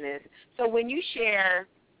this business. So when you share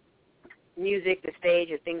music, the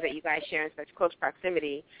stage, and things that you guys share in such close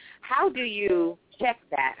proximity, how do you check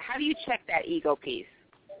that? How do you check that ego piece?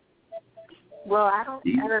 Well, I don't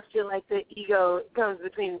ever feel like the ego comes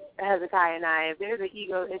between Hezekiah and I. If there's an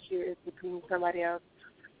ego issue, it's between somebody else.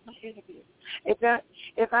 If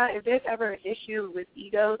there's ever an issue with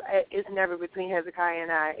egos, it's never between Hezekiah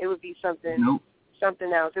and I. It would be something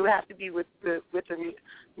else. It would have to be with a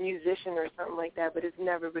musician or something like that, but it's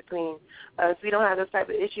never between us. We don't have those type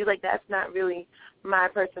of issues. Like, that's not really my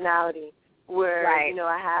personality where, I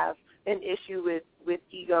have an issue with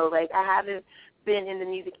ego. Like, I haven't been in the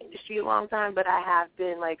music industry a long time, but I have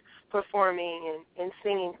been, like, performing and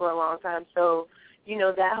singing for a long time. So,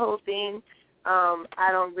 that whole thing I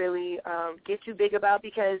don't really get too big about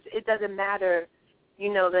because it doesn't matter.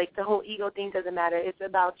 Like, the whole ego thing doesn't matter. It's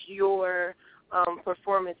about your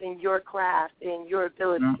performance and your craft and your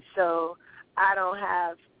ability. So I don't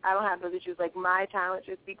have those issues. Like, my talent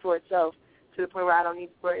should speak for itself to the point where I don't need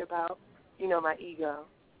to worry about, my ego.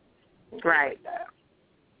 Right. Like that.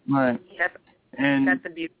 Right. That's a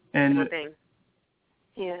beautiful thing.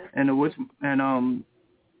 Yeah.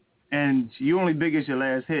 And you only big as your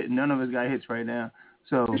last hit. None of us got hits right now.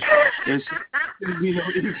 So there's no ego.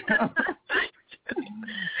 I'm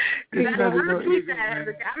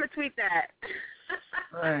gonna tweet that.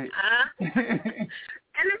 Right. And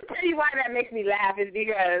let me tell you why that makes me laugh is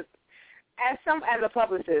because as a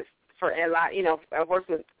publicist for a lot, I've worked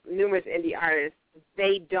with numerous indie artists.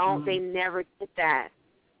 They never get that.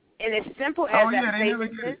 And as simple as that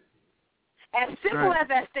statement is, as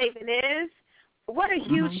that statement is, what a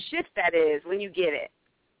huge shift that is when you get it.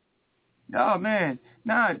 Oh man,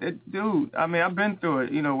 dude. I mean, I've been through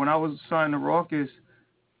it. When I was signed to Raucous,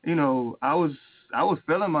 I was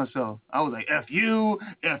feeling myself. I was like, F you,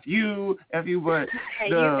 but you.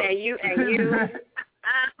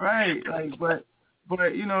 Right, like, but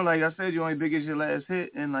like I said, you only big as your last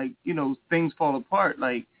hit, and like, things fall apart.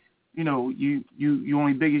 Like, you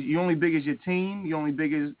only big as your team. You only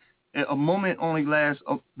big as a moment only lasts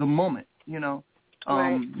the moment.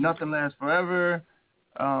 Nothing lasts forever.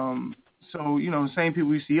 So, same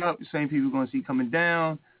people you see up, same people you're gonna see coming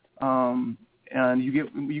down. And you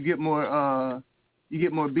get more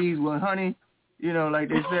bees with honey, like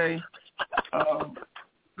they say.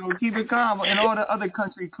 So keep it calm and all the other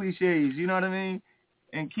country cliches, you know what I mean?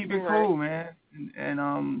 And keep it cool, man. And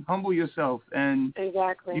humble yourself. And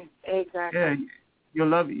exactly. Yeah, you'll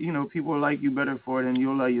love, people will like you better for it, and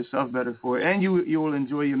you'll love yourself better for it, and you will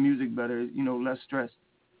enjoy your music better, less stress.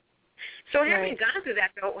 So having gone through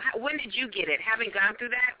that, though, when did you get it? Having gone through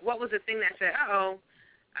that, what was the thing that said,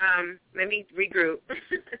 let me regroup?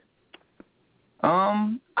 I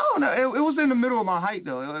don't know. It was in the middle of my height,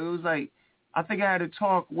 though. It was like, I think I had a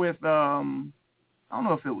talk with, I don't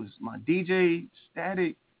know if it was my DJ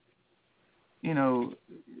Static, I don't know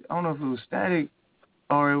if it was Static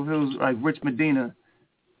or if it was like Rich Medina.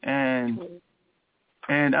 And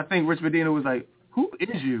I think Rich Medina was like, who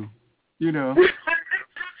is you?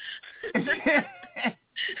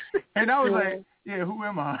 And I was like, yeah, who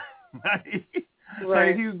am I? Like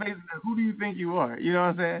he was basically like, who do you think you are? You know what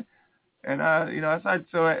I'm saying? And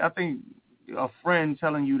I think a friend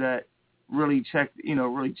telling you that really checks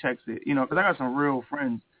it, because I got some real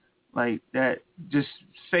friends like that just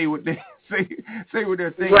say what they say what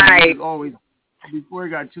they're thinking. Right. It was always before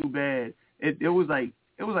it got too bad. It was like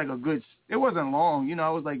a good. It wasn't long, I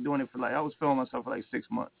was like doing it for I was filming myself for like 6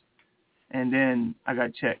 months, and then I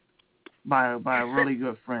got checked by a really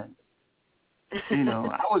good friend.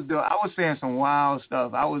 I was saying some wild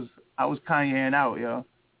stuff. I was Kanyeing out, yo.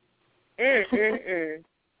 That is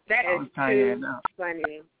too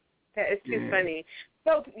funny. That is too funny.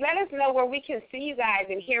 So let us know where we can see you guys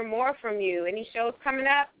and hear more from you. Any shows coming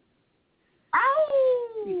up?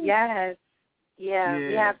 Oh, yes. Yeah,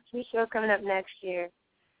 we have 2 shows coming up next year.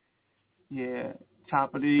 Yeah,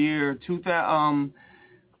 top of the year, 2000.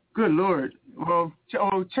 Good Lord. Well,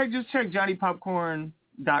 check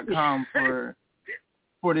JohnnyPopcorn.com for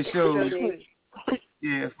the shows.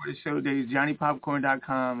 Yeah, for the show days,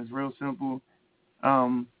 JohnnyPopcorn.com. It's real simple.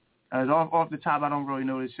 As off the top, I don't really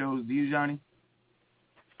know the shows. Do you, Johnny?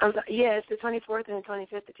 It's the 24th and the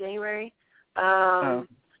 25th of January. The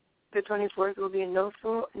 24th will be in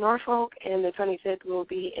Norfolk, and the 25th will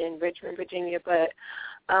be in Richmond, Virginia. But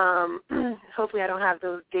hopefully I don't have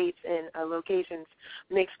those dates and locations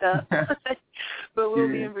mixed up. But we'll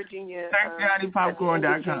be in Virginia. Check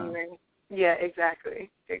JohnnyPopcorn.com. Yeah, exactly.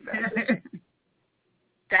 That's okay.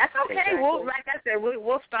 Exactly. We'll, like I said,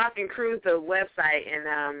 we'll stalk and cruise the website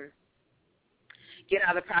and get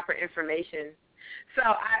all the proper information. So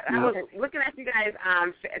I was looking at you guys'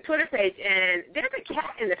 Twitter page, and there's a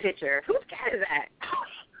cat in the picture. Whose cat is that?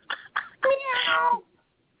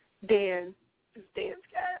 Dan. It's Dan's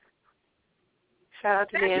cat. Shout out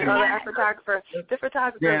to Dan. The photographer. The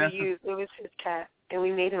photographer we used, it was his cat, and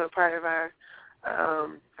we made him a part of our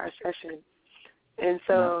session. And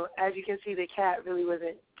so, as you can see, the cat really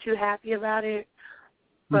wasn't too happy about it,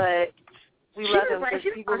 but we love him because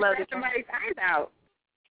people love the cat. Somebody's eyes out.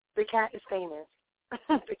 The cat is famous.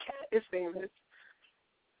 The cat is famous.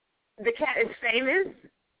 The cat is famous?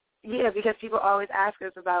 Yeah, because people always ask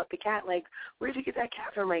us about the cat. Like, where'd you get that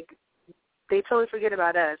cat from? Like, they totally forget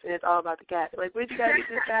about us, and it's all about the cat. Like, where'd you guys get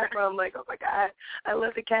this cat from? Like, oh, my God, I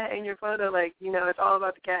love the cat in your photo. Like, it's all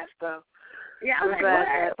about the cat, so. Yeah, I was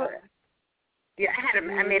like, what? Yeah,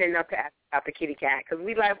 I made a note to ask about the kitty cat because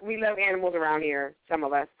we love animals around here, some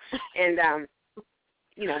of us, and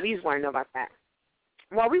we just want to know about that.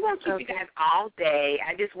 Well, we won't keep you guys all day.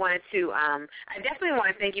 I just wanted to, I definitely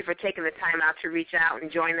want to thank you for taking the time out to reach out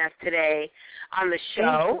and join us today on the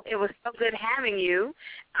show. It was so good having you,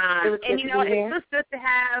 and it was good to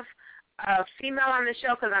have a female on the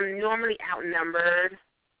show because I'm normally outnumbered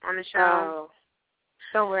on the show. Oh,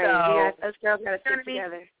 don't worry, us girls got to stick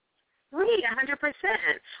together. We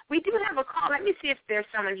 100%. We do have a call. Let me see if there's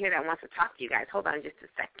someone here that wants to talk to you guys. Hold on just a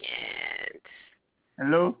second.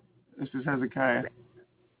 Hello? This is Hezekiah.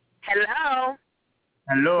 Hello?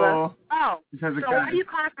 Hello? Oh, this is Hezekiah. So why are you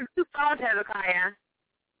calling from 2 phones, Hezekiah?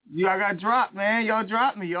 I got dropped, man. Y'all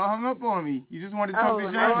dropped me. Y'all hung up on me. You just wanted to talk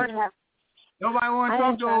to Johnny. Nobody want to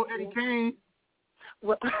talk to old Eddie Kane.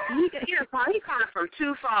 Well, he's calling from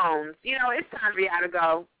 2 phones. It's time for y'all to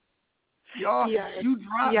go. Y'all, you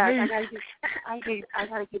dropped me. I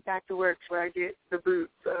gotta get back to work before I get the boot.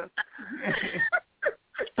 So.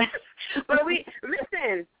 But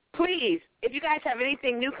listen, please, if you guys have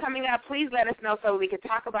anything new coming up, please let us know so we can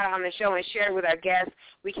talk about it on the show and share it with our guests.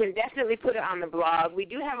 We can definitely put it on the blog. We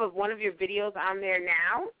do have one of your videos on there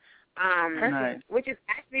now, which is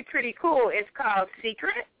actually pretty cool. It's called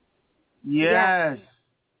Secret. Yes.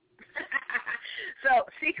 So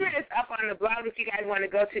Secret is up on the blog if you guys want to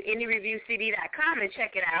go to indiereviewcd.com and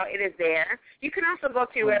check it out. It is there. You can also go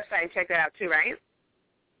to your website and check that out too, right?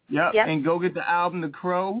 Yep. And go get the album The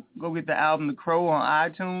Crow. Go get the album The Crow on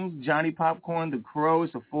iTunes. Johnny Popcorn, The Crow.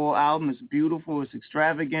 It's a full album. It's beautiful. It's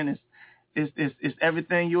extravagant. It's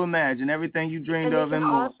everything you imagine, everything you dreamed of and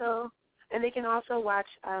more. And they can also watch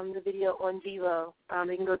the video on Vivo.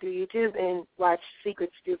 They can go through YouTube and watch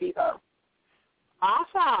Secrets through Vivo.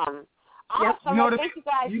 Awesome. Yep. Thank you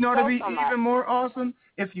guys to be even more awesome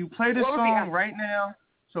if you play the song right now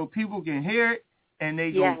so people can hear it and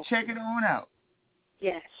they go check it on out.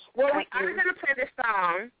 Yes. Well, I'm going to play this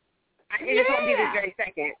song. It just won't be this very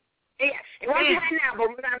second. Yeah, it won't be right now, but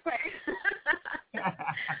we're gonna play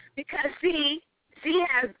because C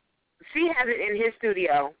has it in his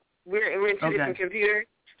studio. We're in two different computers,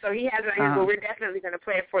 so he has it on his. But we're definitely gonna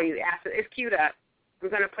play it for you after it's queued up. We're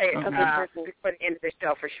gonna play it before the end of the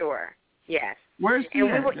show for sure. Yes. Where's he?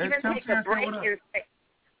 And we will even take a break and say,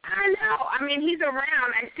 I know. I mean, he's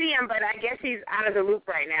around. I see him, but I guess he's out of the loop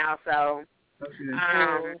right now. So,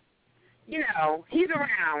 you know, he's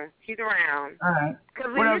around. He's around. All right.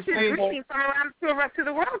 Because we missed his greeting from around to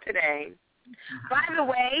the world today. By the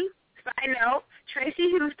way, side note, Tracy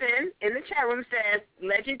Houston in the chat room says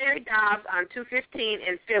Legendary Dobbs on 2/15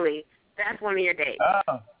 in Philly. That's one of your dates.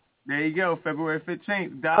 Oh, there you go, February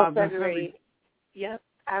 15th. Dobbs in Philly. Yep,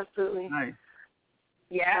 absolutely. Nice.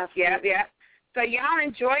 Yeah. So y'all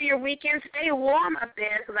enjoy your weekend. Stay warm up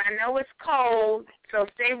there because I know it's cold. So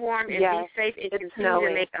stay warm and be safe and continue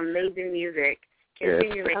to make amazing music.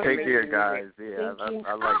 Continue to make amazing care, guys. music. Yeah,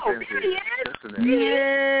 I like listening.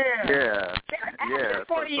 Yeah.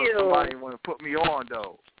 For you. Somebody want to put me on,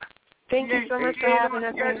 though. Thank you so much for having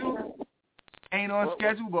us. Ain't on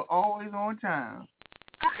schedule, but always on time.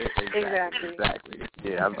 Exactly.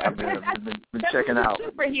 Yeah, I've been checking out. He's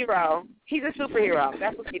a superhero. He's a superhero.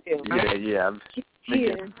 That's what he do. Yeah. I've been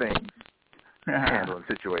getting some things handled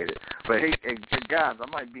and situated. But hey, guys, I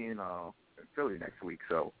might be in Philly next week,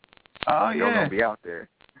 so y'all gonna be out there.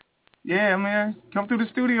 Yeah, man. Come through the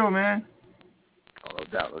studio, man. Oh, no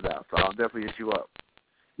doubt. So I'll definitely hit you up.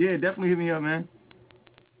 Yeah, definitely hit me up, man.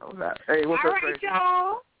 No doubt. Hey, what's up, Tracy?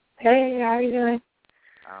 Y'all. Hey, how are you doing?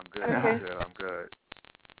 I'm good. I'm good.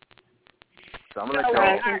 So I'm gonna let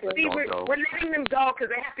y'all we're letting them go because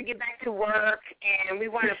they have to get back to work, and we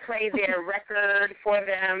want to play their record for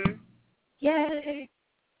them. Yay!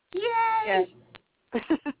 Yes.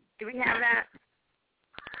 Do we have that?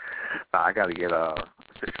 I got to get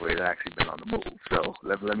situated. I've actually been on the move, so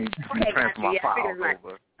let me transfer my files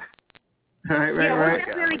over. Right. We'll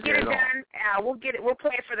definitely get it done. We'll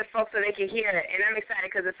play it for the folks so they can hear it, and I'm excited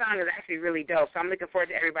because the song is actually really dope. So I'm looking forward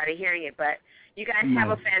to everybody hearing it. But you guys have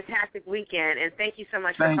a fantastic weekend, and thank you so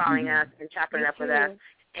much for calling us and chopping it up with us.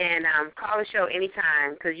 And call the show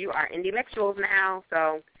anytime because you are intellectuals now.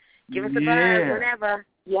 So give us a buzz whenever.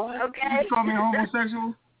 Yeah. Okay. You call me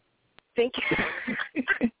homosexual? Thank you.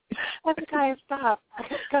 Hezekiah, stop.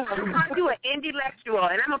 Go. I'm going to do an intellectual,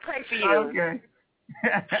 and I'm going to play for you. Okay.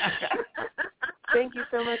 Thank you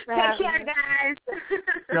so much for having me. Take care, guys.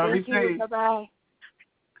 Y'all be safe. Bye-bye. All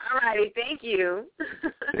righty. Thank you.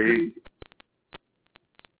 Hey.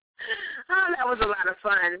 Oh, that was a lot of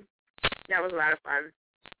fun.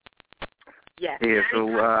 Yes. Yeah,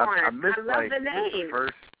 so I missed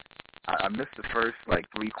I missed the first like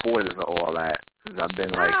 3/4 of all that because I've been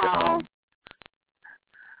like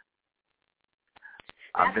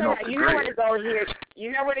I've been off the You know where to go here.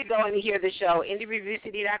 You know where to go and hear the show,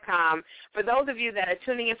 indiereviewcity.com. For those of you that are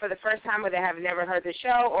tuning in for the first time or that have never heard the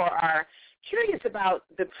show or are curious about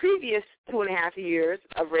the previous 2.5 years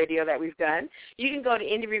of radio that we've done, you can go to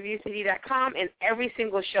indiereviewcity.com and every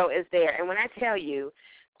single show is there. And when I tell you,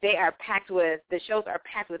 the shows are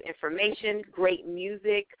packed with information, great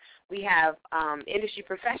music. We have industry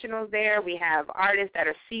professionals there. We have artists that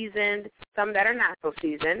are seasoned, some that are not so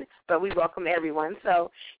seasoned, but we welcome everyone. So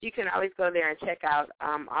you can always go there and check out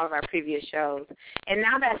all of our previous shows. And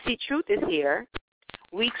now that See Truth is here,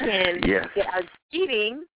 we can get our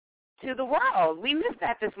greeting to the world. We missed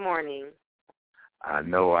that this morning. I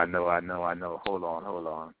know. Hold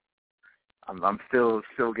on. I'm still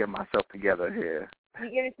getting myself together here. We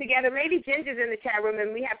get it together. Lady Ginger's in the chat room,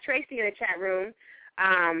 and we have Tracy in the chat room.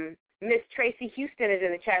 Miss Tracy Houston is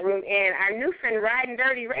in the chat room, and our new friend Riding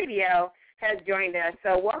Dirty Radio has joined us.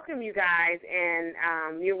 So welcome, you guys, and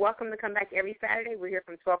you're welcome to come back every Saturday. We're here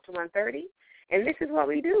from 12 to 1:30, and this is what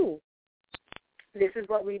we do.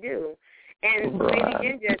 And Lady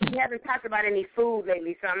Ginger, she hasn't talked about any food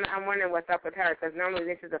lately, so I'm wondering what's up with her, because normally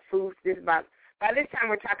this is a food. By this time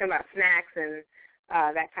we're talking about snacks and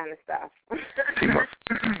that kind of stuff.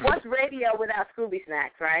 What's radio without Scooby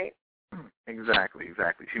snacks, right? Exactly.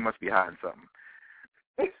 She must be hiding something.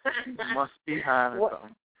 But, you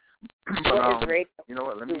know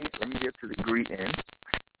what? Let me get to the greeting.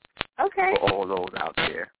 Okay. For all those out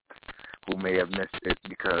there who may have missed it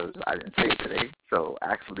because I didn't say it today. So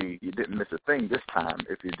actually, you didn't miss a thing this time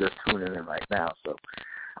if you're just tuning in right now. So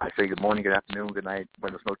I say good morning, good afternoon, good night,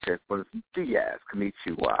 buenos noches, buenos dias,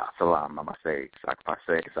 konnichiwa, salam, namaste,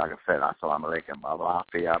 sakpase, sakafet, assalamu alaikum,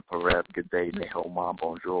 alafia, pareb, good day, neho, mom,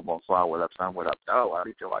 bonjour, bonsoir, what up, son, what up, oh,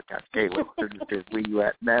 arijo, I got gay, what is where you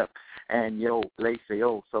at, nep, and yo, lace,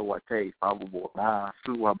 yo, so what take, favor, na,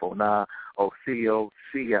 suwa, bona, o, sia,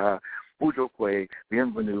 Ujoque,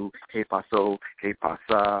 bienvenue, que paso, que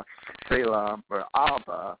pasa, selam,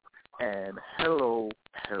 merhaba, and hello,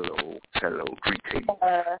 greetings.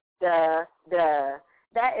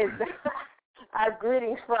 That is our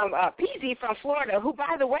greetings from PZ from Florida, who,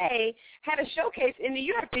 by the way, had a showcase in New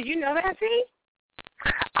York. Did you know that, P?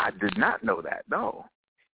 I did not know that, no.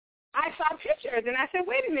 I saw pictures, and I said,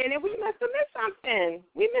 wait a minute, we must have missed something.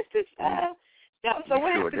 We missed this stuff. So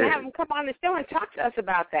we'll have to have him come on the show and talk to us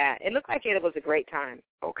about that. It looked like it was a great time.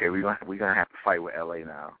 Okay, we're gonna have to fight with LA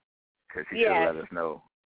now, because he should let us know.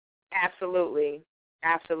 Absolutely.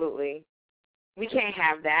 We can't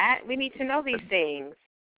have that. We need to know these things.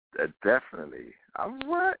 Definitely.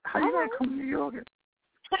 What? How you gonna come to New York?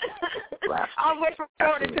 All the way from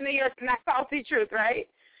Florida to New York to not salty truth, right?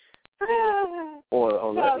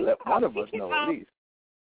 or let one of us know at least.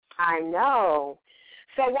 I know.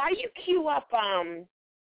 So while you queue up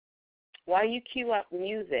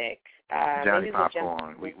music, Johnny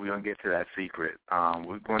Popcorn, we're gonna get to that secret.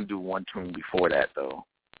 We're gonna do one tune before that though.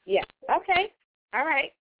 Yeah. Okay. All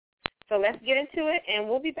right. So let's get into it, and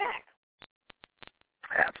we'll be back.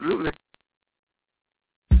 Absolutely.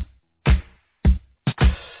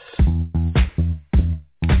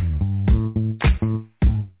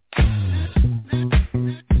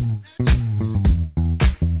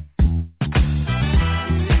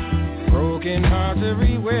 Broken hearts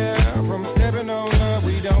everywhere, from stepping on up,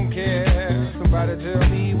 we don't care. Somebody tell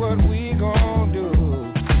me what we gon' do.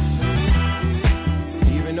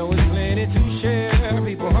 Even though it's plenty to share,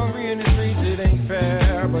 people hungry in the streets, it ain't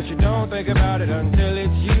fair. But you don't think about it until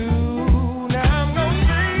it's you. Now I'm gonna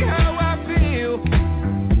say how I feel,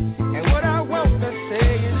 and what I want to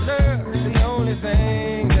say is love's the only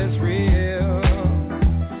thing that's real.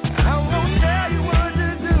 I'm gonna tell you what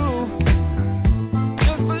to do.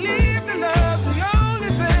 Just believe the love's the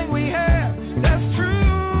only thing we have that's true.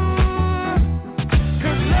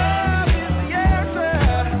 'Cause love is the answer.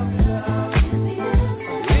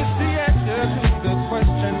 It's the answer to the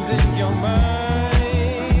questions in your mind.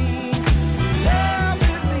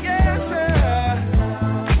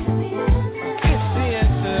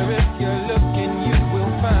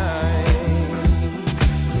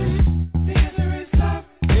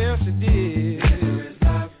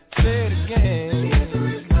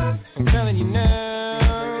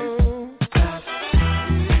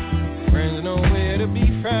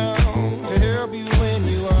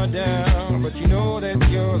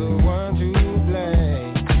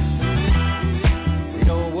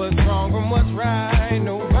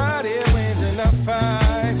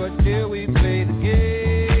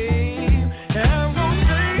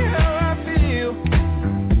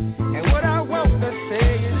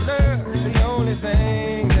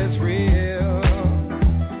 Thing that's real.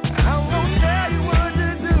 I'm gonna tell you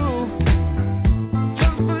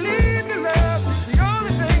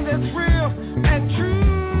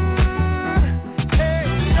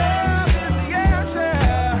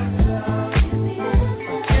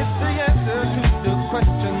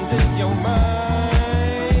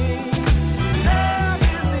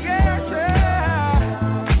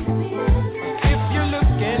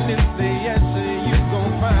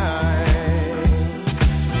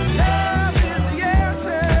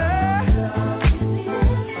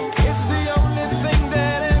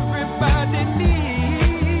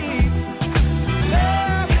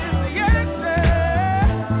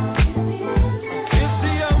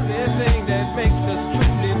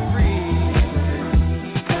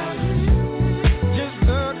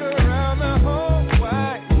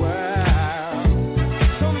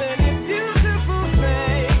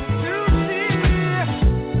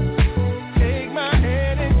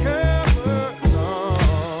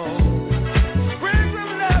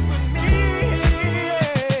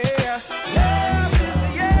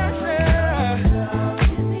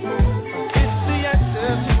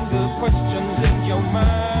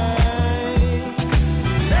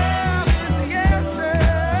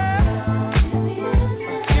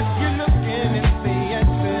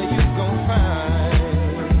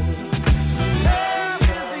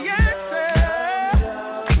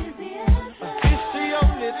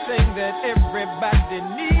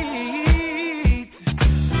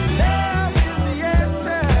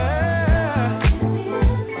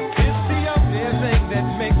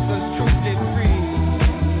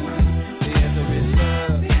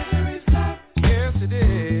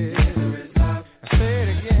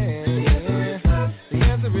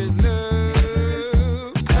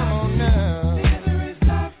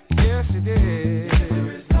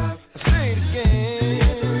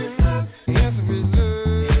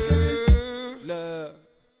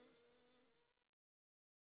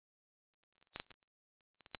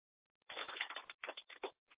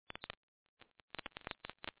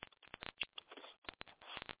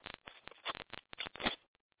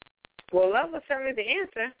Well, love was certainly the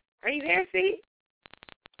answer. Are you there, C?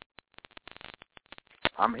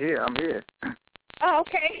 I'm here. Oh,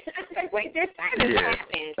 okay. Wait, there's silence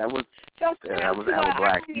happening. That was Al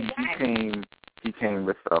Black. He came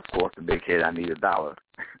with, of course, the big hit, I Need $1.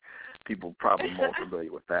 People probably more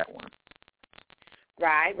familiar with that one.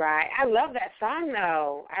 Right. I love that song,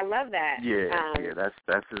 though. I love that. Yeah,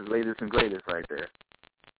 that's his latest and greatest right there.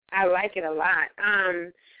 I like it a lot.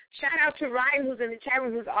 Shout out to Ryan, who's in the chat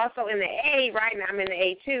room, who's also in the A. Right now, I'm in the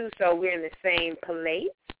A, too, so we're in the same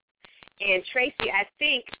place. And Tracy,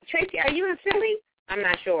 Tracy, are you in Philly? I'm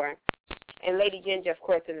not sure. And Lady Ginger, of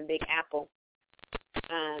course, in the Big Apple.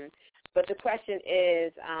 But the question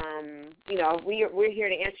is, we're here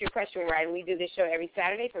to answer your question, right? And we do this show every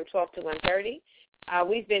Saturday from 12 to 1:30.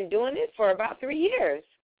 We've been doing it for about 3 years.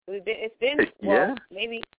 And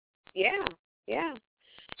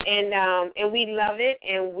we love it,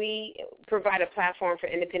 and we provide a platform for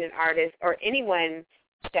independent artists or anyone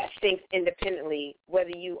that thinks independently,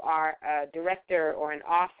 whether you are a director or an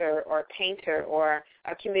author or a painter or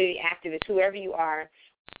a community activist, whoever you are,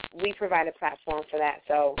 we provide a platform for that.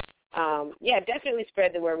 So, definitely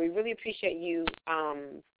spread the word. We really appreciate you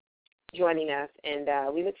joining us, and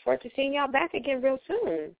we look forward to seeing y'all back again real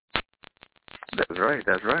soon. That's right.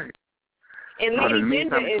 And Lady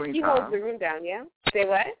Ginger, she holds the room down, yeah? Say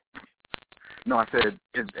what? No, I said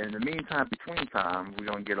in the meantime, between time, we're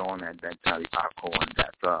going to get on that Charlie Popcorn.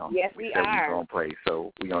 Yes, we are. We're going to play,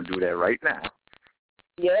 so we're going to do that right now.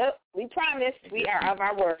 Yep, we promise. We are of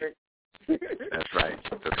our word. That's right.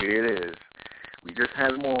 So here it is. We just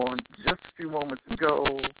had them on just a few moments ago,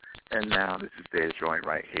 and now this is their joint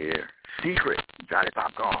right here. Secret, Johnny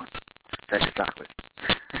Popcorn. That's your chocolate.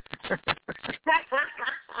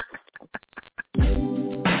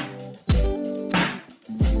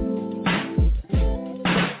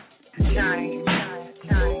 Johnny.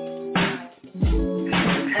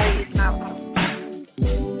 Tell you something.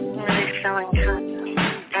 I'm really selling content.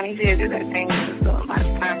 I need you to do that thing that was doing last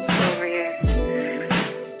time over here.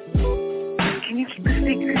 Can you keep a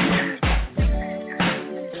secret?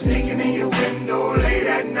 Sneaking in your window late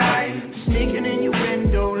at night. Sneaking in your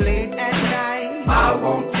window late at night. I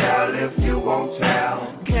won't tell if you won't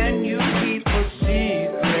tell. Can you keep a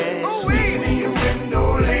secret? Sneaking in your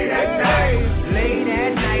window late at night. Late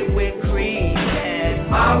at night with cream.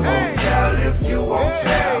 I won't tell if you won't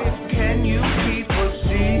tell. Can you keep a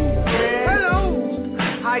secret? Hello,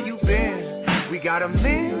 how you been? We got a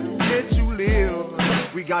minute to live.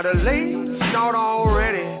 We got a late start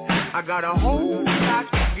already. I got a whole lot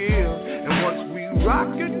to give. And once we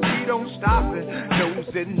rock it, we don't stop it.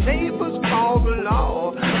 Nosy neighbors call the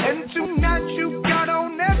law. And tonight you got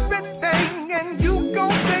on everything, and you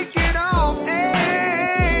gon' take it off.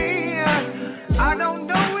 Hey, I don't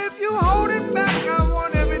know if you hold it back. I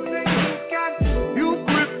want everything you got. You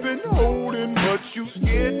gripping, holding, but you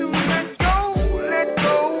scared to let go. Let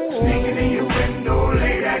go. Sneaking in your window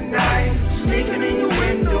late at night. Sneaking in your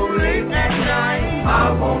window late at night.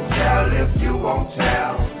 I won't tell if you won't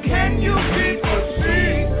tell. Can you keep a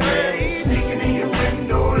secret? Sneaking in your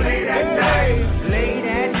window late at night. Late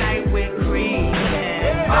at night with cream.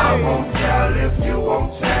 I won't tell if you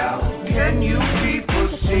won't tell. Can you keep a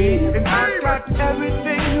secret? And I got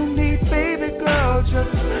everything you need, baby girl.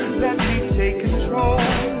 Just let me take control. I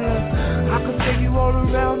can take you all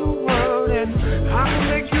around the world, and I can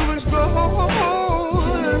make you explode.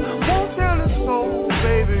 Won't tell a soul,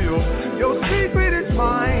 baby. Your secret is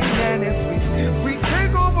mine, and if we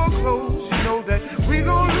take off our clothes, you know that we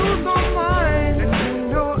gon' lose our mind. And you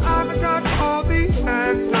know I've got all the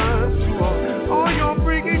answers to all your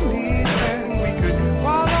freaking needs, and we could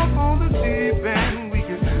fall off on the deep end. We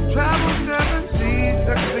could travel 7 seas.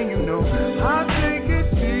 Next thing you know, I'll take it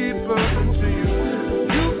deeper into you.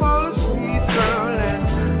 You fall asleep, girl, and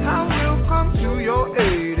I will come to your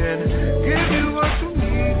aid and give you a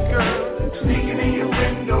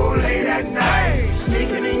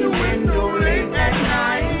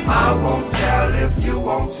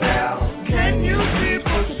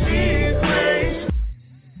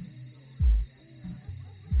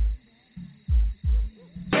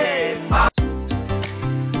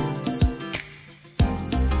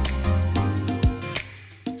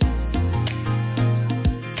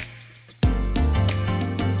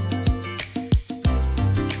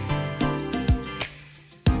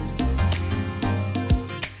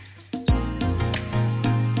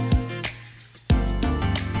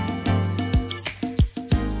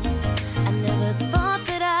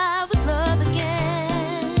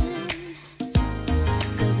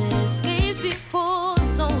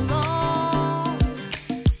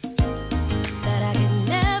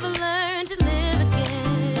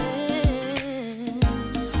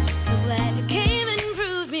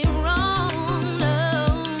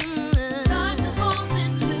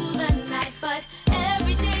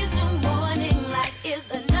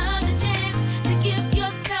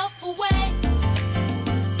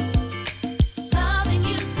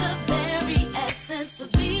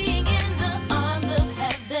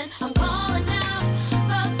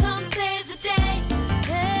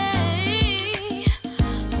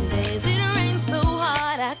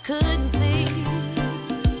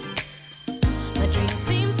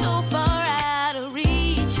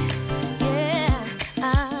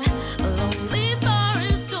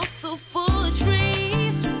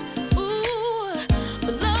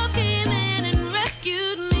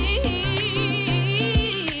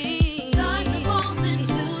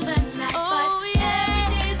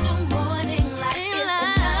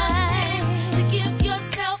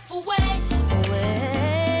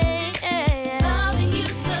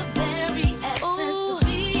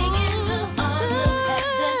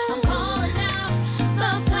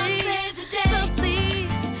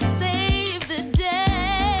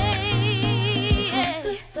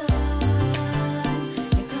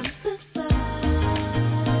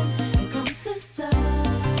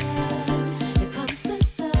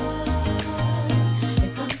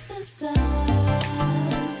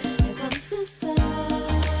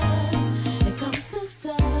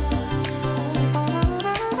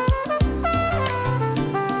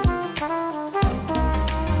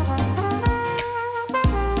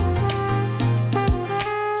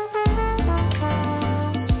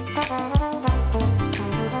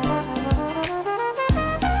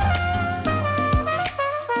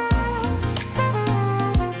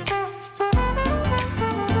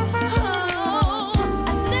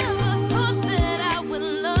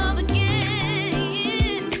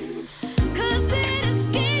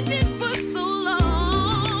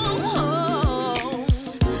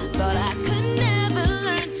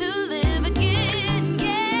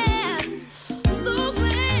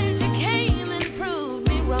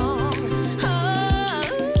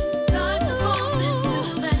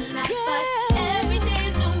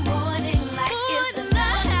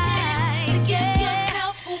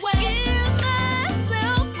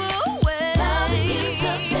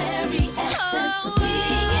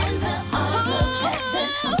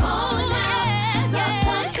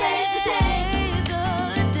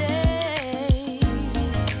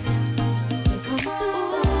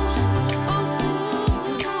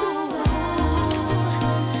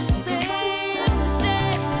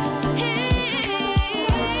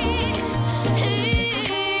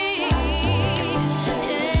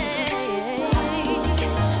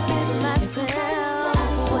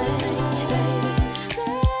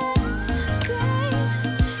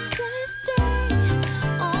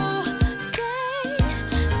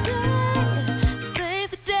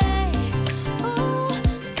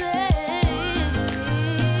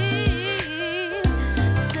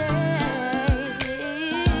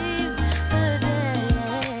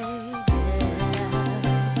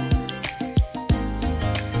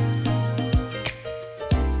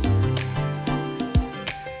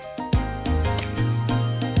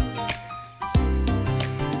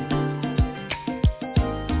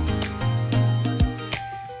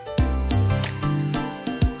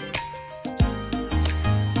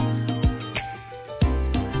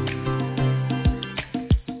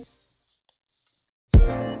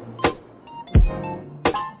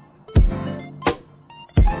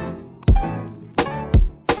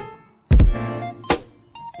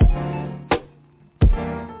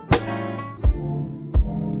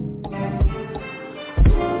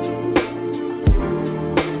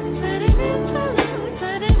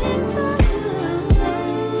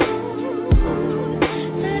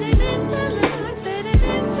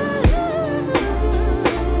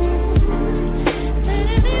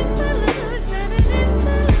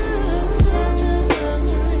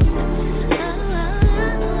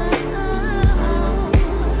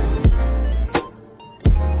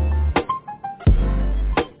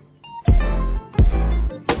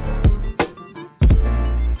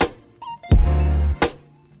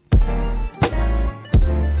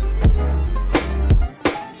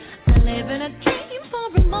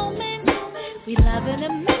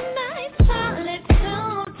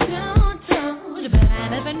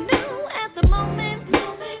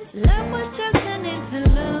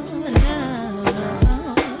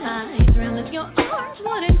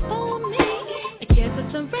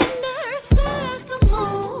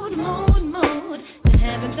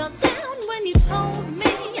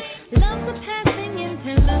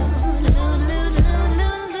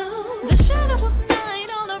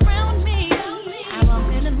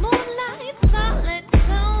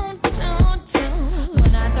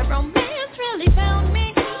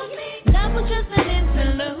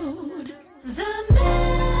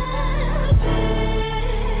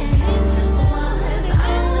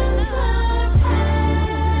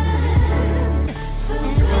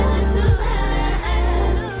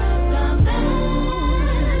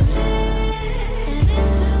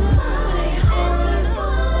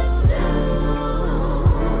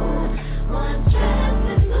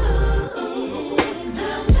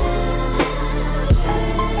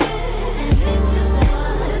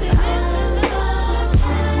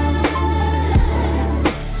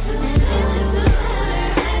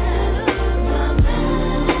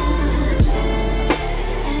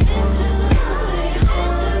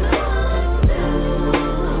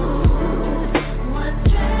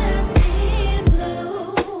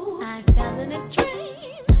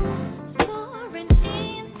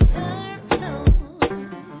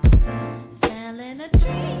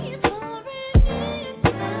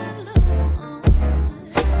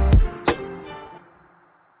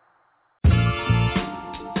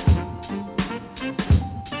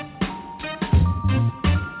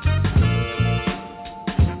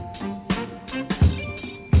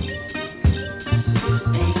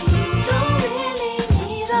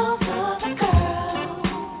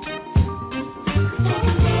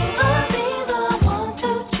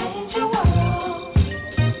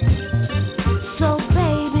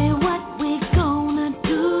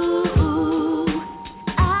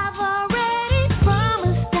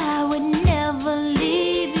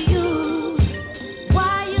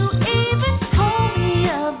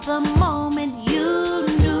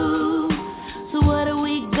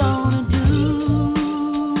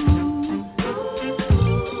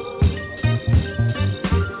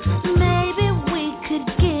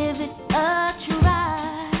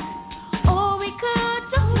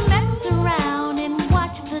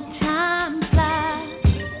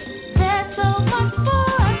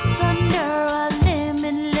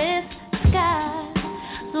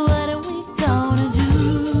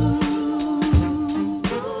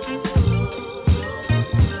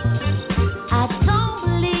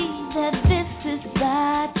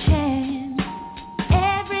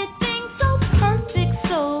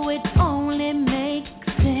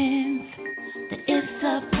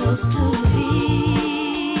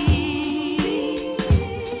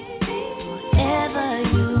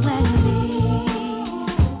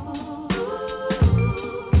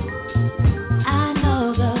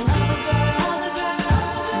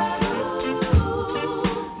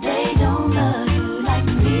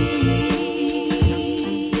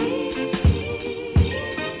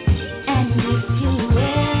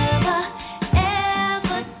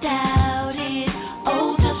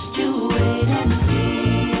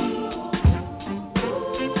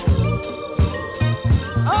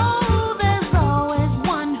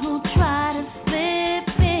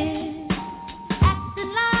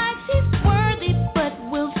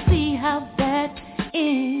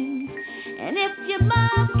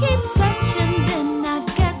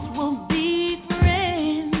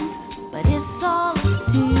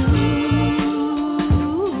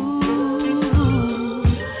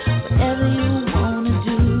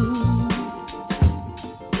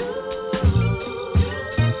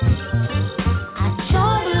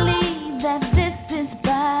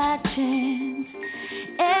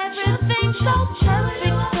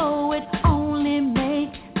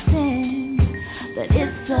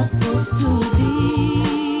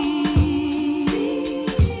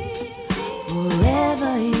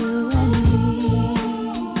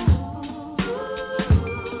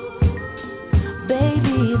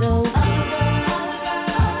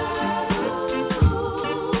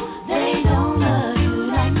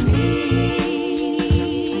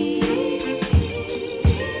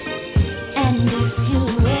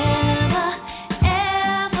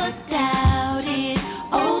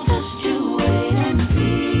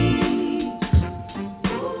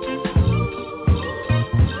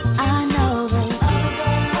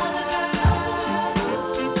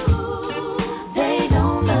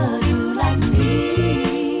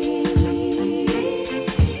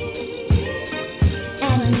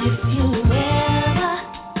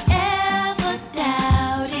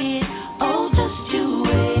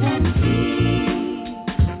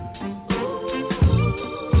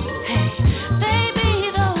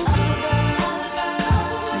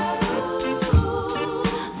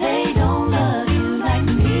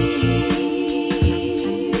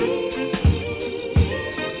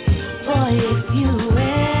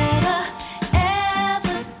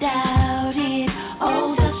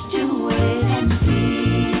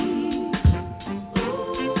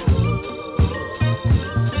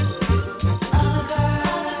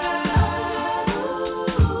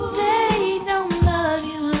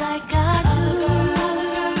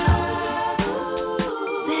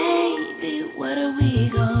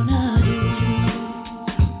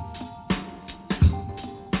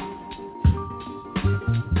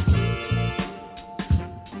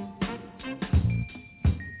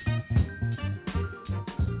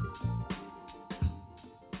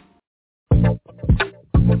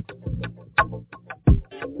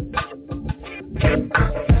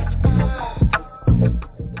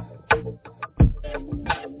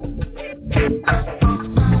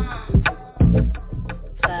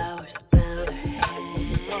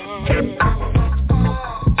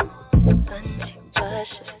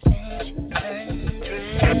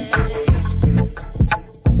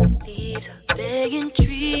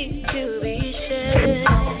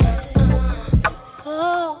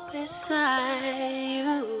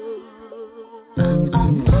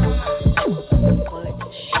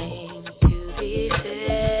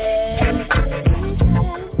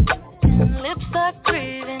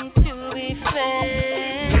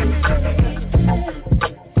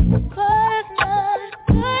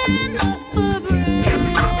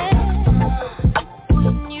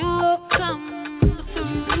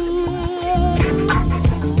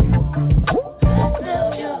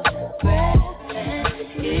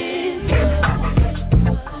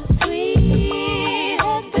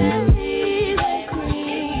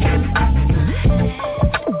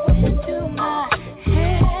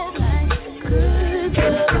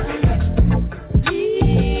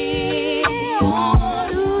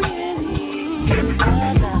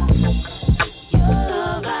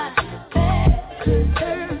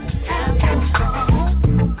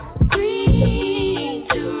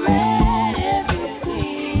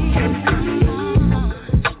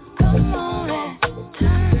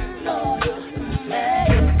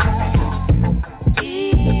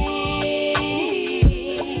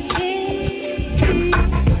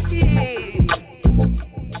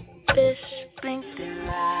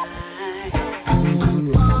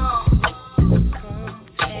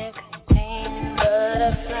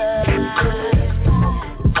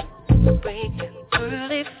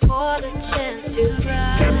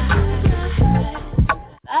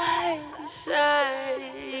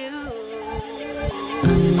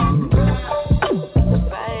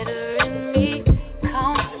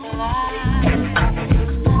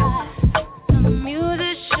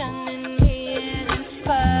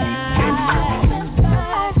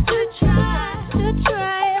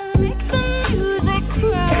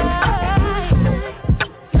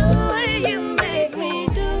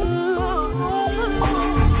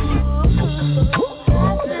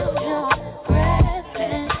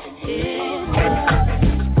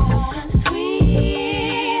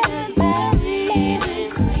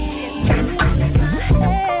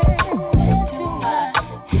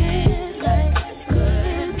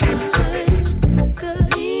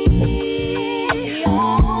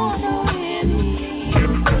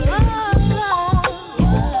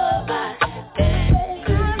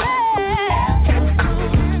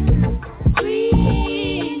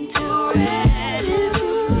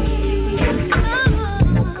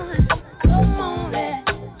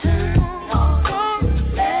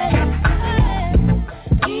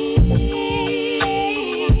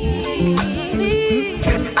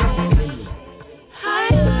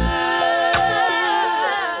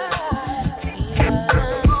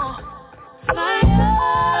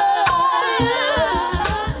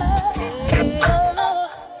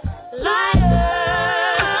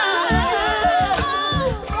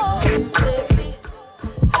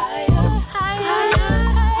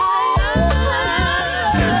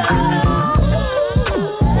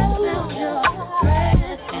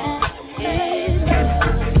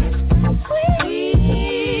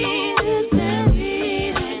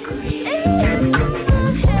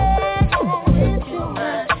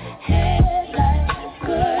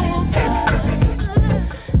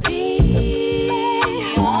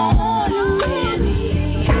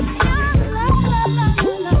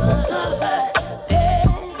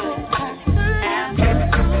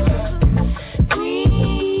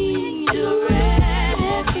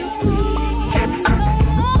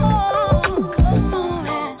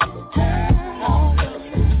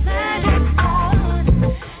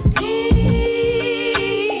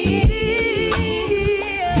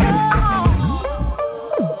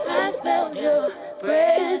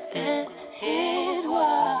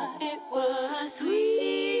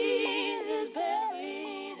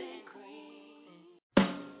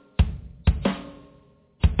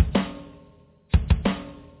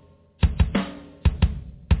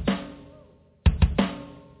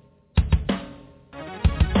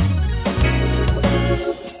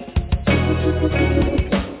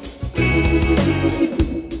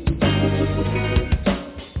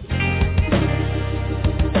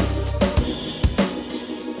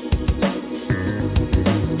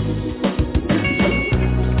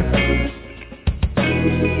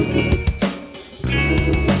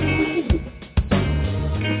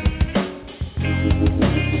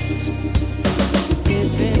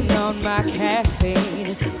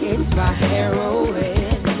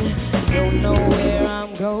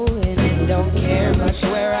don't care much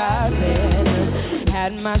where I've been.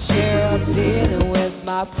 Had my share of dealing with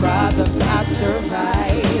my problems, I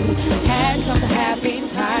survived. Had some happy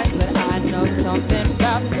times, but I know something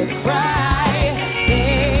about to cry.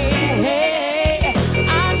 Hey,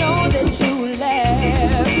 I know that you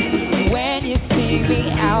left. When you see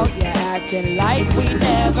me out, you're acting like we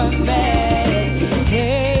never met.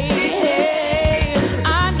 Hey,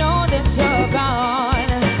 I know that you're gone.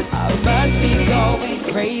 I must be going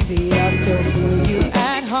crazy. I still feel you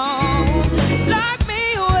at home. Lock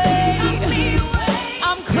me away.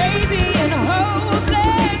 I'm crazy and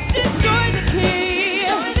hopeless. Destroy the key.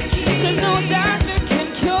 There's no doctor can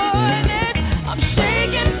cure this. I'm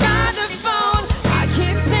shaking by the phone. I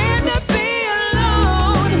can't stand to be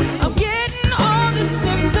alone. I'm getting all the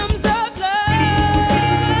symptoms of love.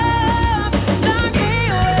 Lock me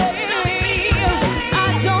away. I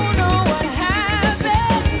don't know what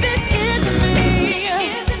happened. This isn't me.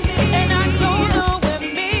 And I don't know where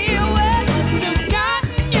me was. Just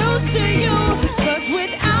gotten used to you. 'Cause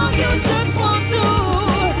without you just won't do.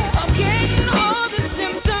 I'm getting all the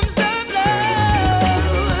symptoms of love.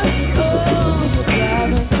 Oh,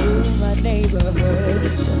 driving through my neighborhood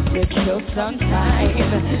just to kill some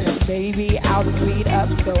time. Maybe I'll speed up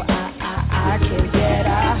so I can get a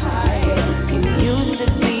high. You used to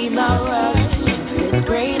be my rush. It's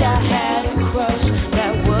great I had a crush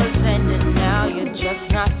that was then and now you're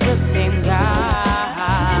just not the same guy.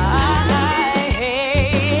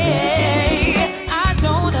 I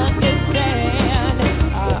don't understand.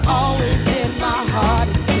 I always did my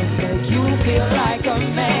hardest to make you feel like a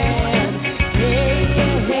man.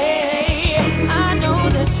 Hey, I know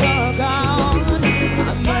that you're gone.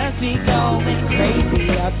 I must be going crazy.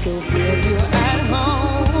 I still feel you at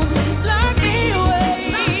home. Lock me away.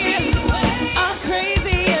 I'm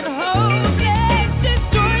crazy and hopeless.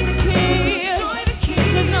 Destroy the key.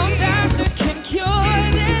 'Cause no doctor can cure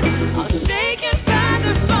this. I'm shaking by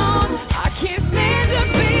the phone. I can't stand to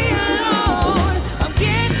be alone. I'm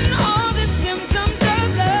getting all the symptoms of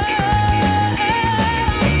love.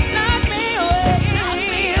 Lock me away.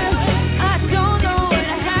 I don't know what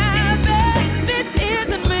happened. This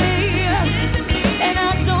isn't me. And I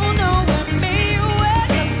don't know where me was.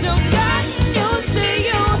 I'm still gotten used to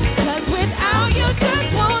you. 'Cause without you just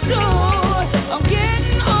won't do. I'm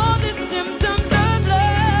getting all the symptoms of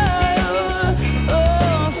love.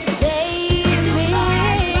 Oh, save me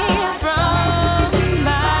from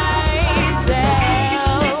myself.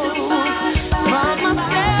 From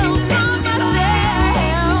myself.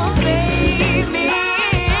 Save me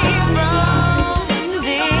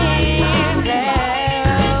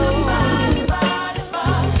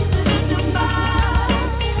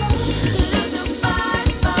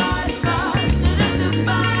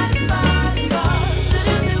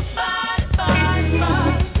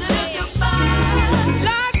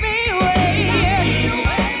Lock me away.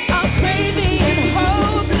 I'm crazy and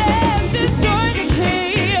hopeless. Destroy the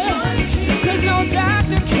key. 'Cause no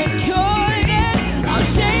doctor can cure this. I'm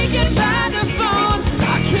shaking by the phone. I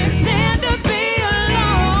can't stand to be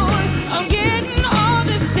alone. I'm getting all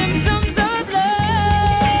the symptoms of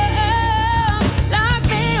love. Lock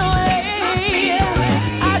me away.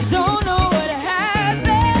 I don't know what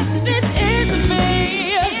happened. This isn't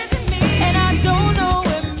me. And I don't know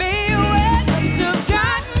where me was. I'm still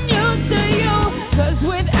gotten used to you. 'Cause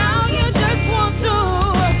without you just won't do.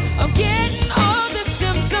 I'm getting all the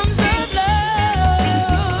symptoms of love.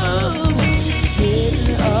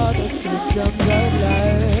 Getting all the symptoms of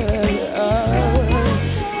love.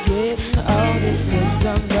 Getting all the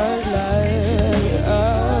symptoms of love.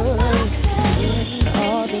 Getting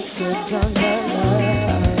all the symptoms of love.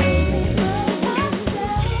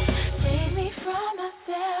 Save me from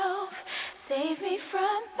myself. Save me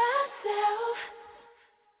from myself.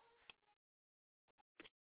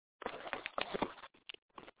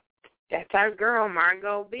 That's our girl,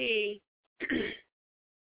 Margot B.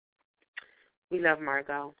 We love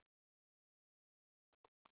Margot.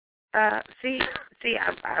 See,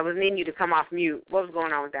 I was needing you to come off mute. What was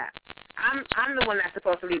going on with that? I'm the one that's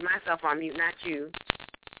supposed to leave myself on mute, not you.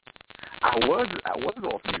 I was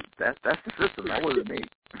off mute. That's the system. That wasn't me.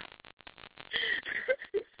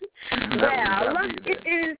 Well, look,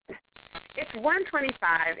 it's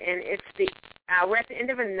 1:25, and we're at the end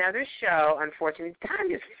of another show. Unfortunately, time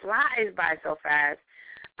just flies by so fast.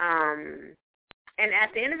 And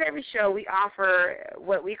at the end of every show, we offer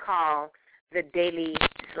what we call the Daily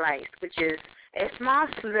Slice, which is a small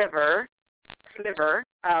sliver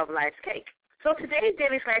of life's cake. So today's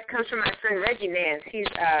Daily Slice comes from my friend Reggie Nance. He's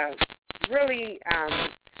really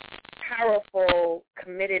powerful,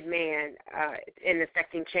 committed man in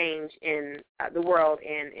affecting change in the world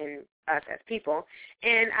and in us as people.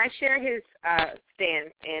 And I share his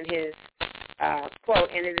stance and his quote,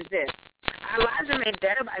 and it is this: our lives are made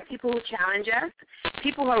better by people who challenge us,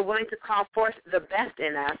 people who are willing to call forth the best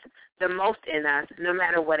in us, the most in us, no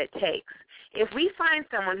matter what it takes. If we find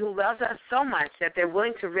someone who loves us so much that they're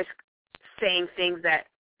willing to risk saying things that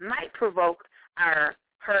might provoke our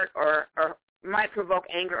hurt or might provoke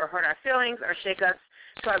anger or hurt our feelings or shake us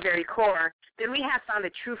to our very core, then we have found a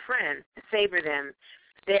true friend. Savor them.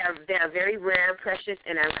 They are very rare, precious,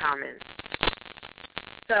 and uncommon.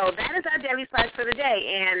 So that is our daily slice for the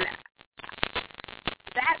day, and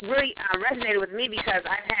that really resonated with me because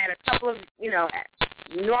I've had a couple of,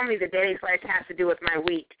 normally the daily slice has to do with my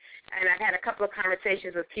week, and I've had a couple of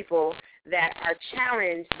conversations with people that are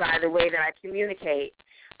challenged by the way that I communicate,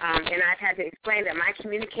 and I've had to explain that my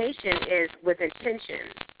communication is with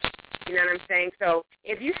intention. You know what I'm saying? So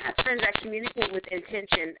if you have friends that communicate with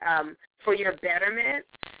intention for your betterment,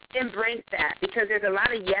 embrace that, because there's a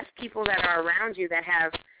lot of yes people that are around you that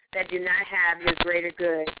do not have your greater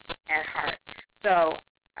good at heart. So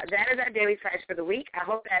that is our daily slice for the week. I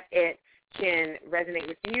hope that it can resonate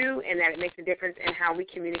with you and that it makes a difference in how we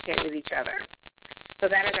communicate with each other. So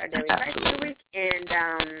that is our daily slice for the week, and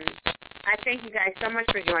I thank you guys so much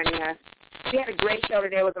for joining us. We had a great show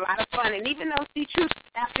today. It was a lot of fun, and even though C Truth,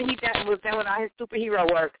 after he was done with all his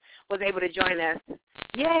superhero work, was able to join us.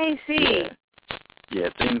 Yay, C! Yeah,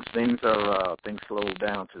 things slowed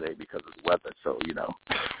down today because of the weather, so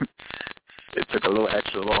it took a little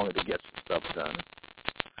extra longer to get some stuff done.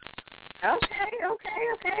 Okay.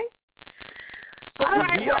 All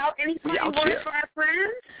right, well, any parting words for our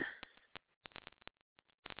friends?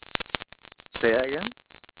 Say that again?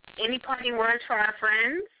 Any parting words for our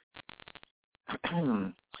friends?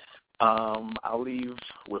 I'll leave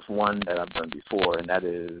with one that I've done before, and that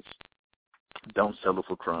is, don't settle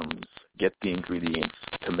for crumbs. Get the ingredients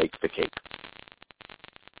to make the cake.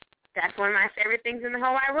 That's one of my favorite things in the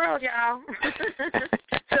whole wide world, y'all.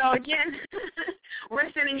 So, again,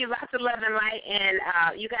 we're sending you lots of love and light. And,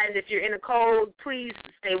 you guys, if you're in the cold, please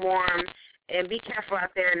stay warm and be careful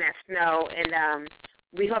out there in that snow. And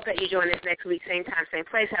we hope that you join us next week, same time, same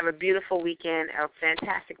place. Have a beautiful weekend, a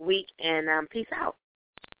fantastic week, and peace out.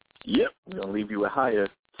 Yep, we're going to leave you with Higher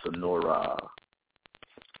Sonora.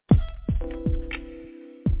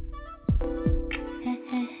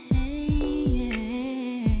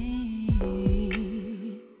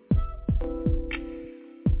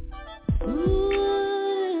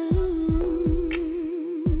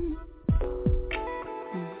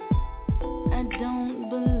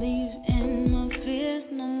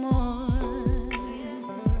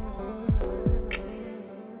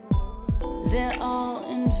 They're all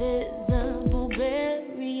invisible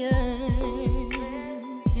barriers.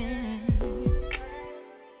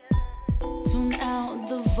 Tune out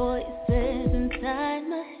the voices inside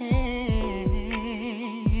my head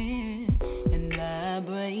and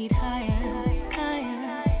vibrate higher,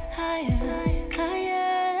 higher, higher, higher.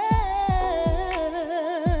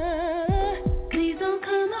 Please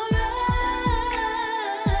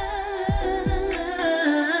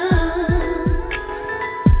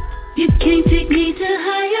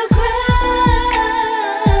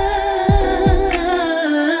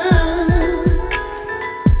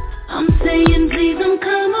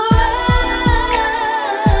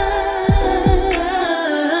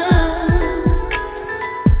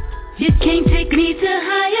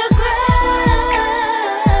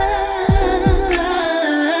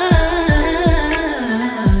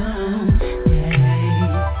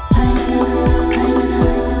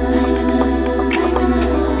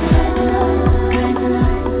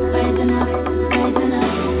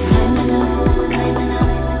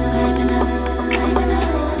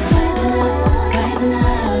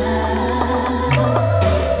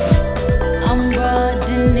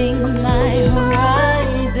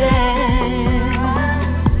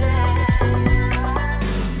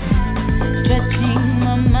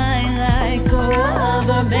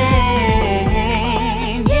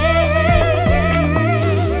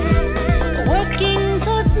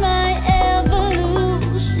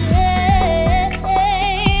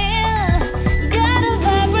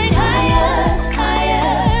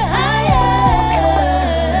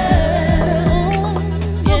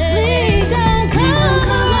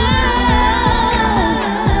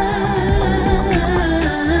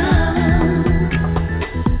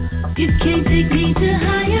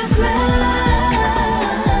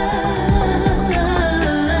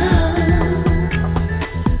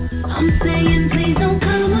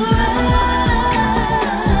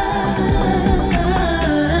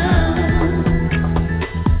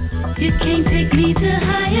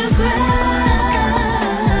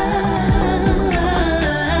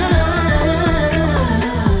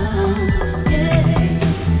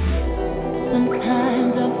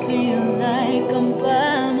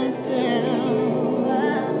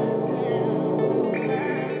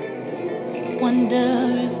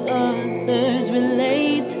wonder if others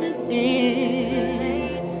relate to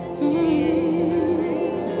this.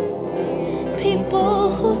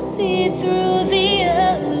 People who see through the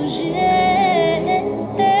illusion.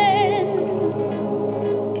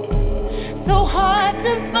 So hard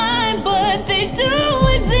to find, but they do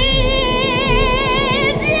exist.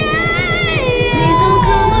 Please don't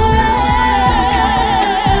come around.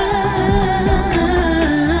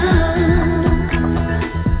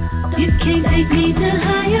 You can't take me to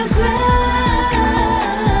higher ground.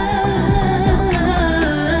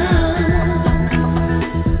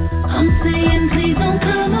 I'm saying please don't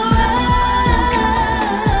come around.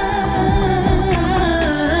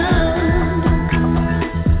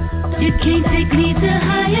 You can't take me to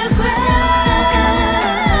higher ground.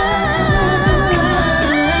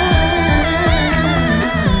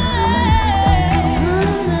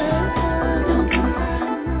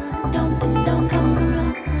 Don't come around. Don't come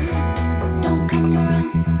around. Don't come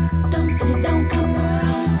around. Don't come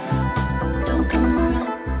around. Don't come around.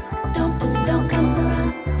 Don't come around. Don't come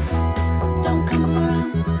around.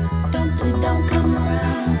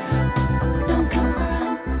 Don't come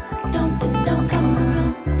around. Don't come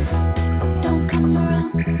around. Don't come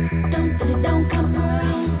around.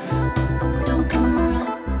 Don't come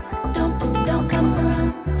around. Don't come around. Don't come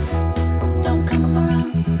around. Don't come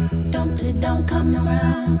around. Don't come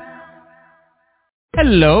around.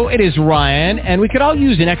 Hello, it is Ryan, and we could all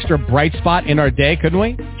use an extra bright spot in our day, couldn't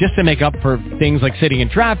we? Just to make up for things like sitting in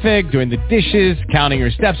traffic, doing the dishes, counting your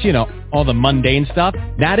steps, you know, all the mundane stuff.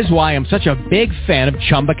 That is why I'm such a big fan of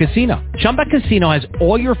Chumba Casino. Chumba Casino has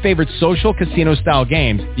all your favorite social casino-style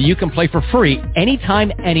games that you can play for free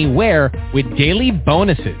anytime, anywhere with daily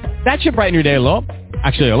bonuses. That should brighten your day a little.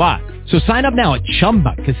 Actually, a lot. So sign up now at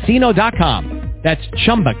ChumbaCasino.com. That's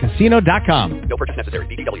ChumbaCasino.com. No purchase necessary.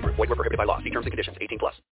 VGW Group. Void where prohibited by law. See terms and conditions. 18+.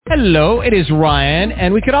 Hello, it is Ryan,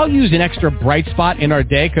 and we could all use an extra bright spot in our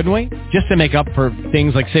day, couldn't we? Just to make up for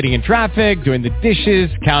things like sitting in traffic, doing the dishes,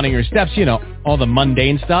 counting your steps, you know, all the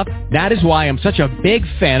mundane stuff. That is why I'm such a big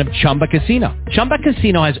fan of Chumba Casino. Chumba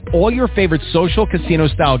Casino has all your favorite social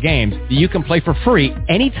casino-style games that you can play for free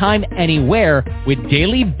anytime, anywhere with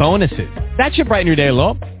daily bonuses. That should brighten your day a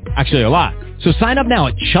little. Actually, a lot. So sign up now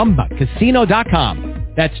at ChumbaCasino.com.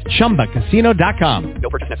 That's ChumbaCasino.com. No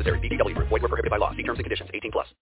purchase necessary. VGW Group. Void where prohibited by law. See terms and conditions. 18+.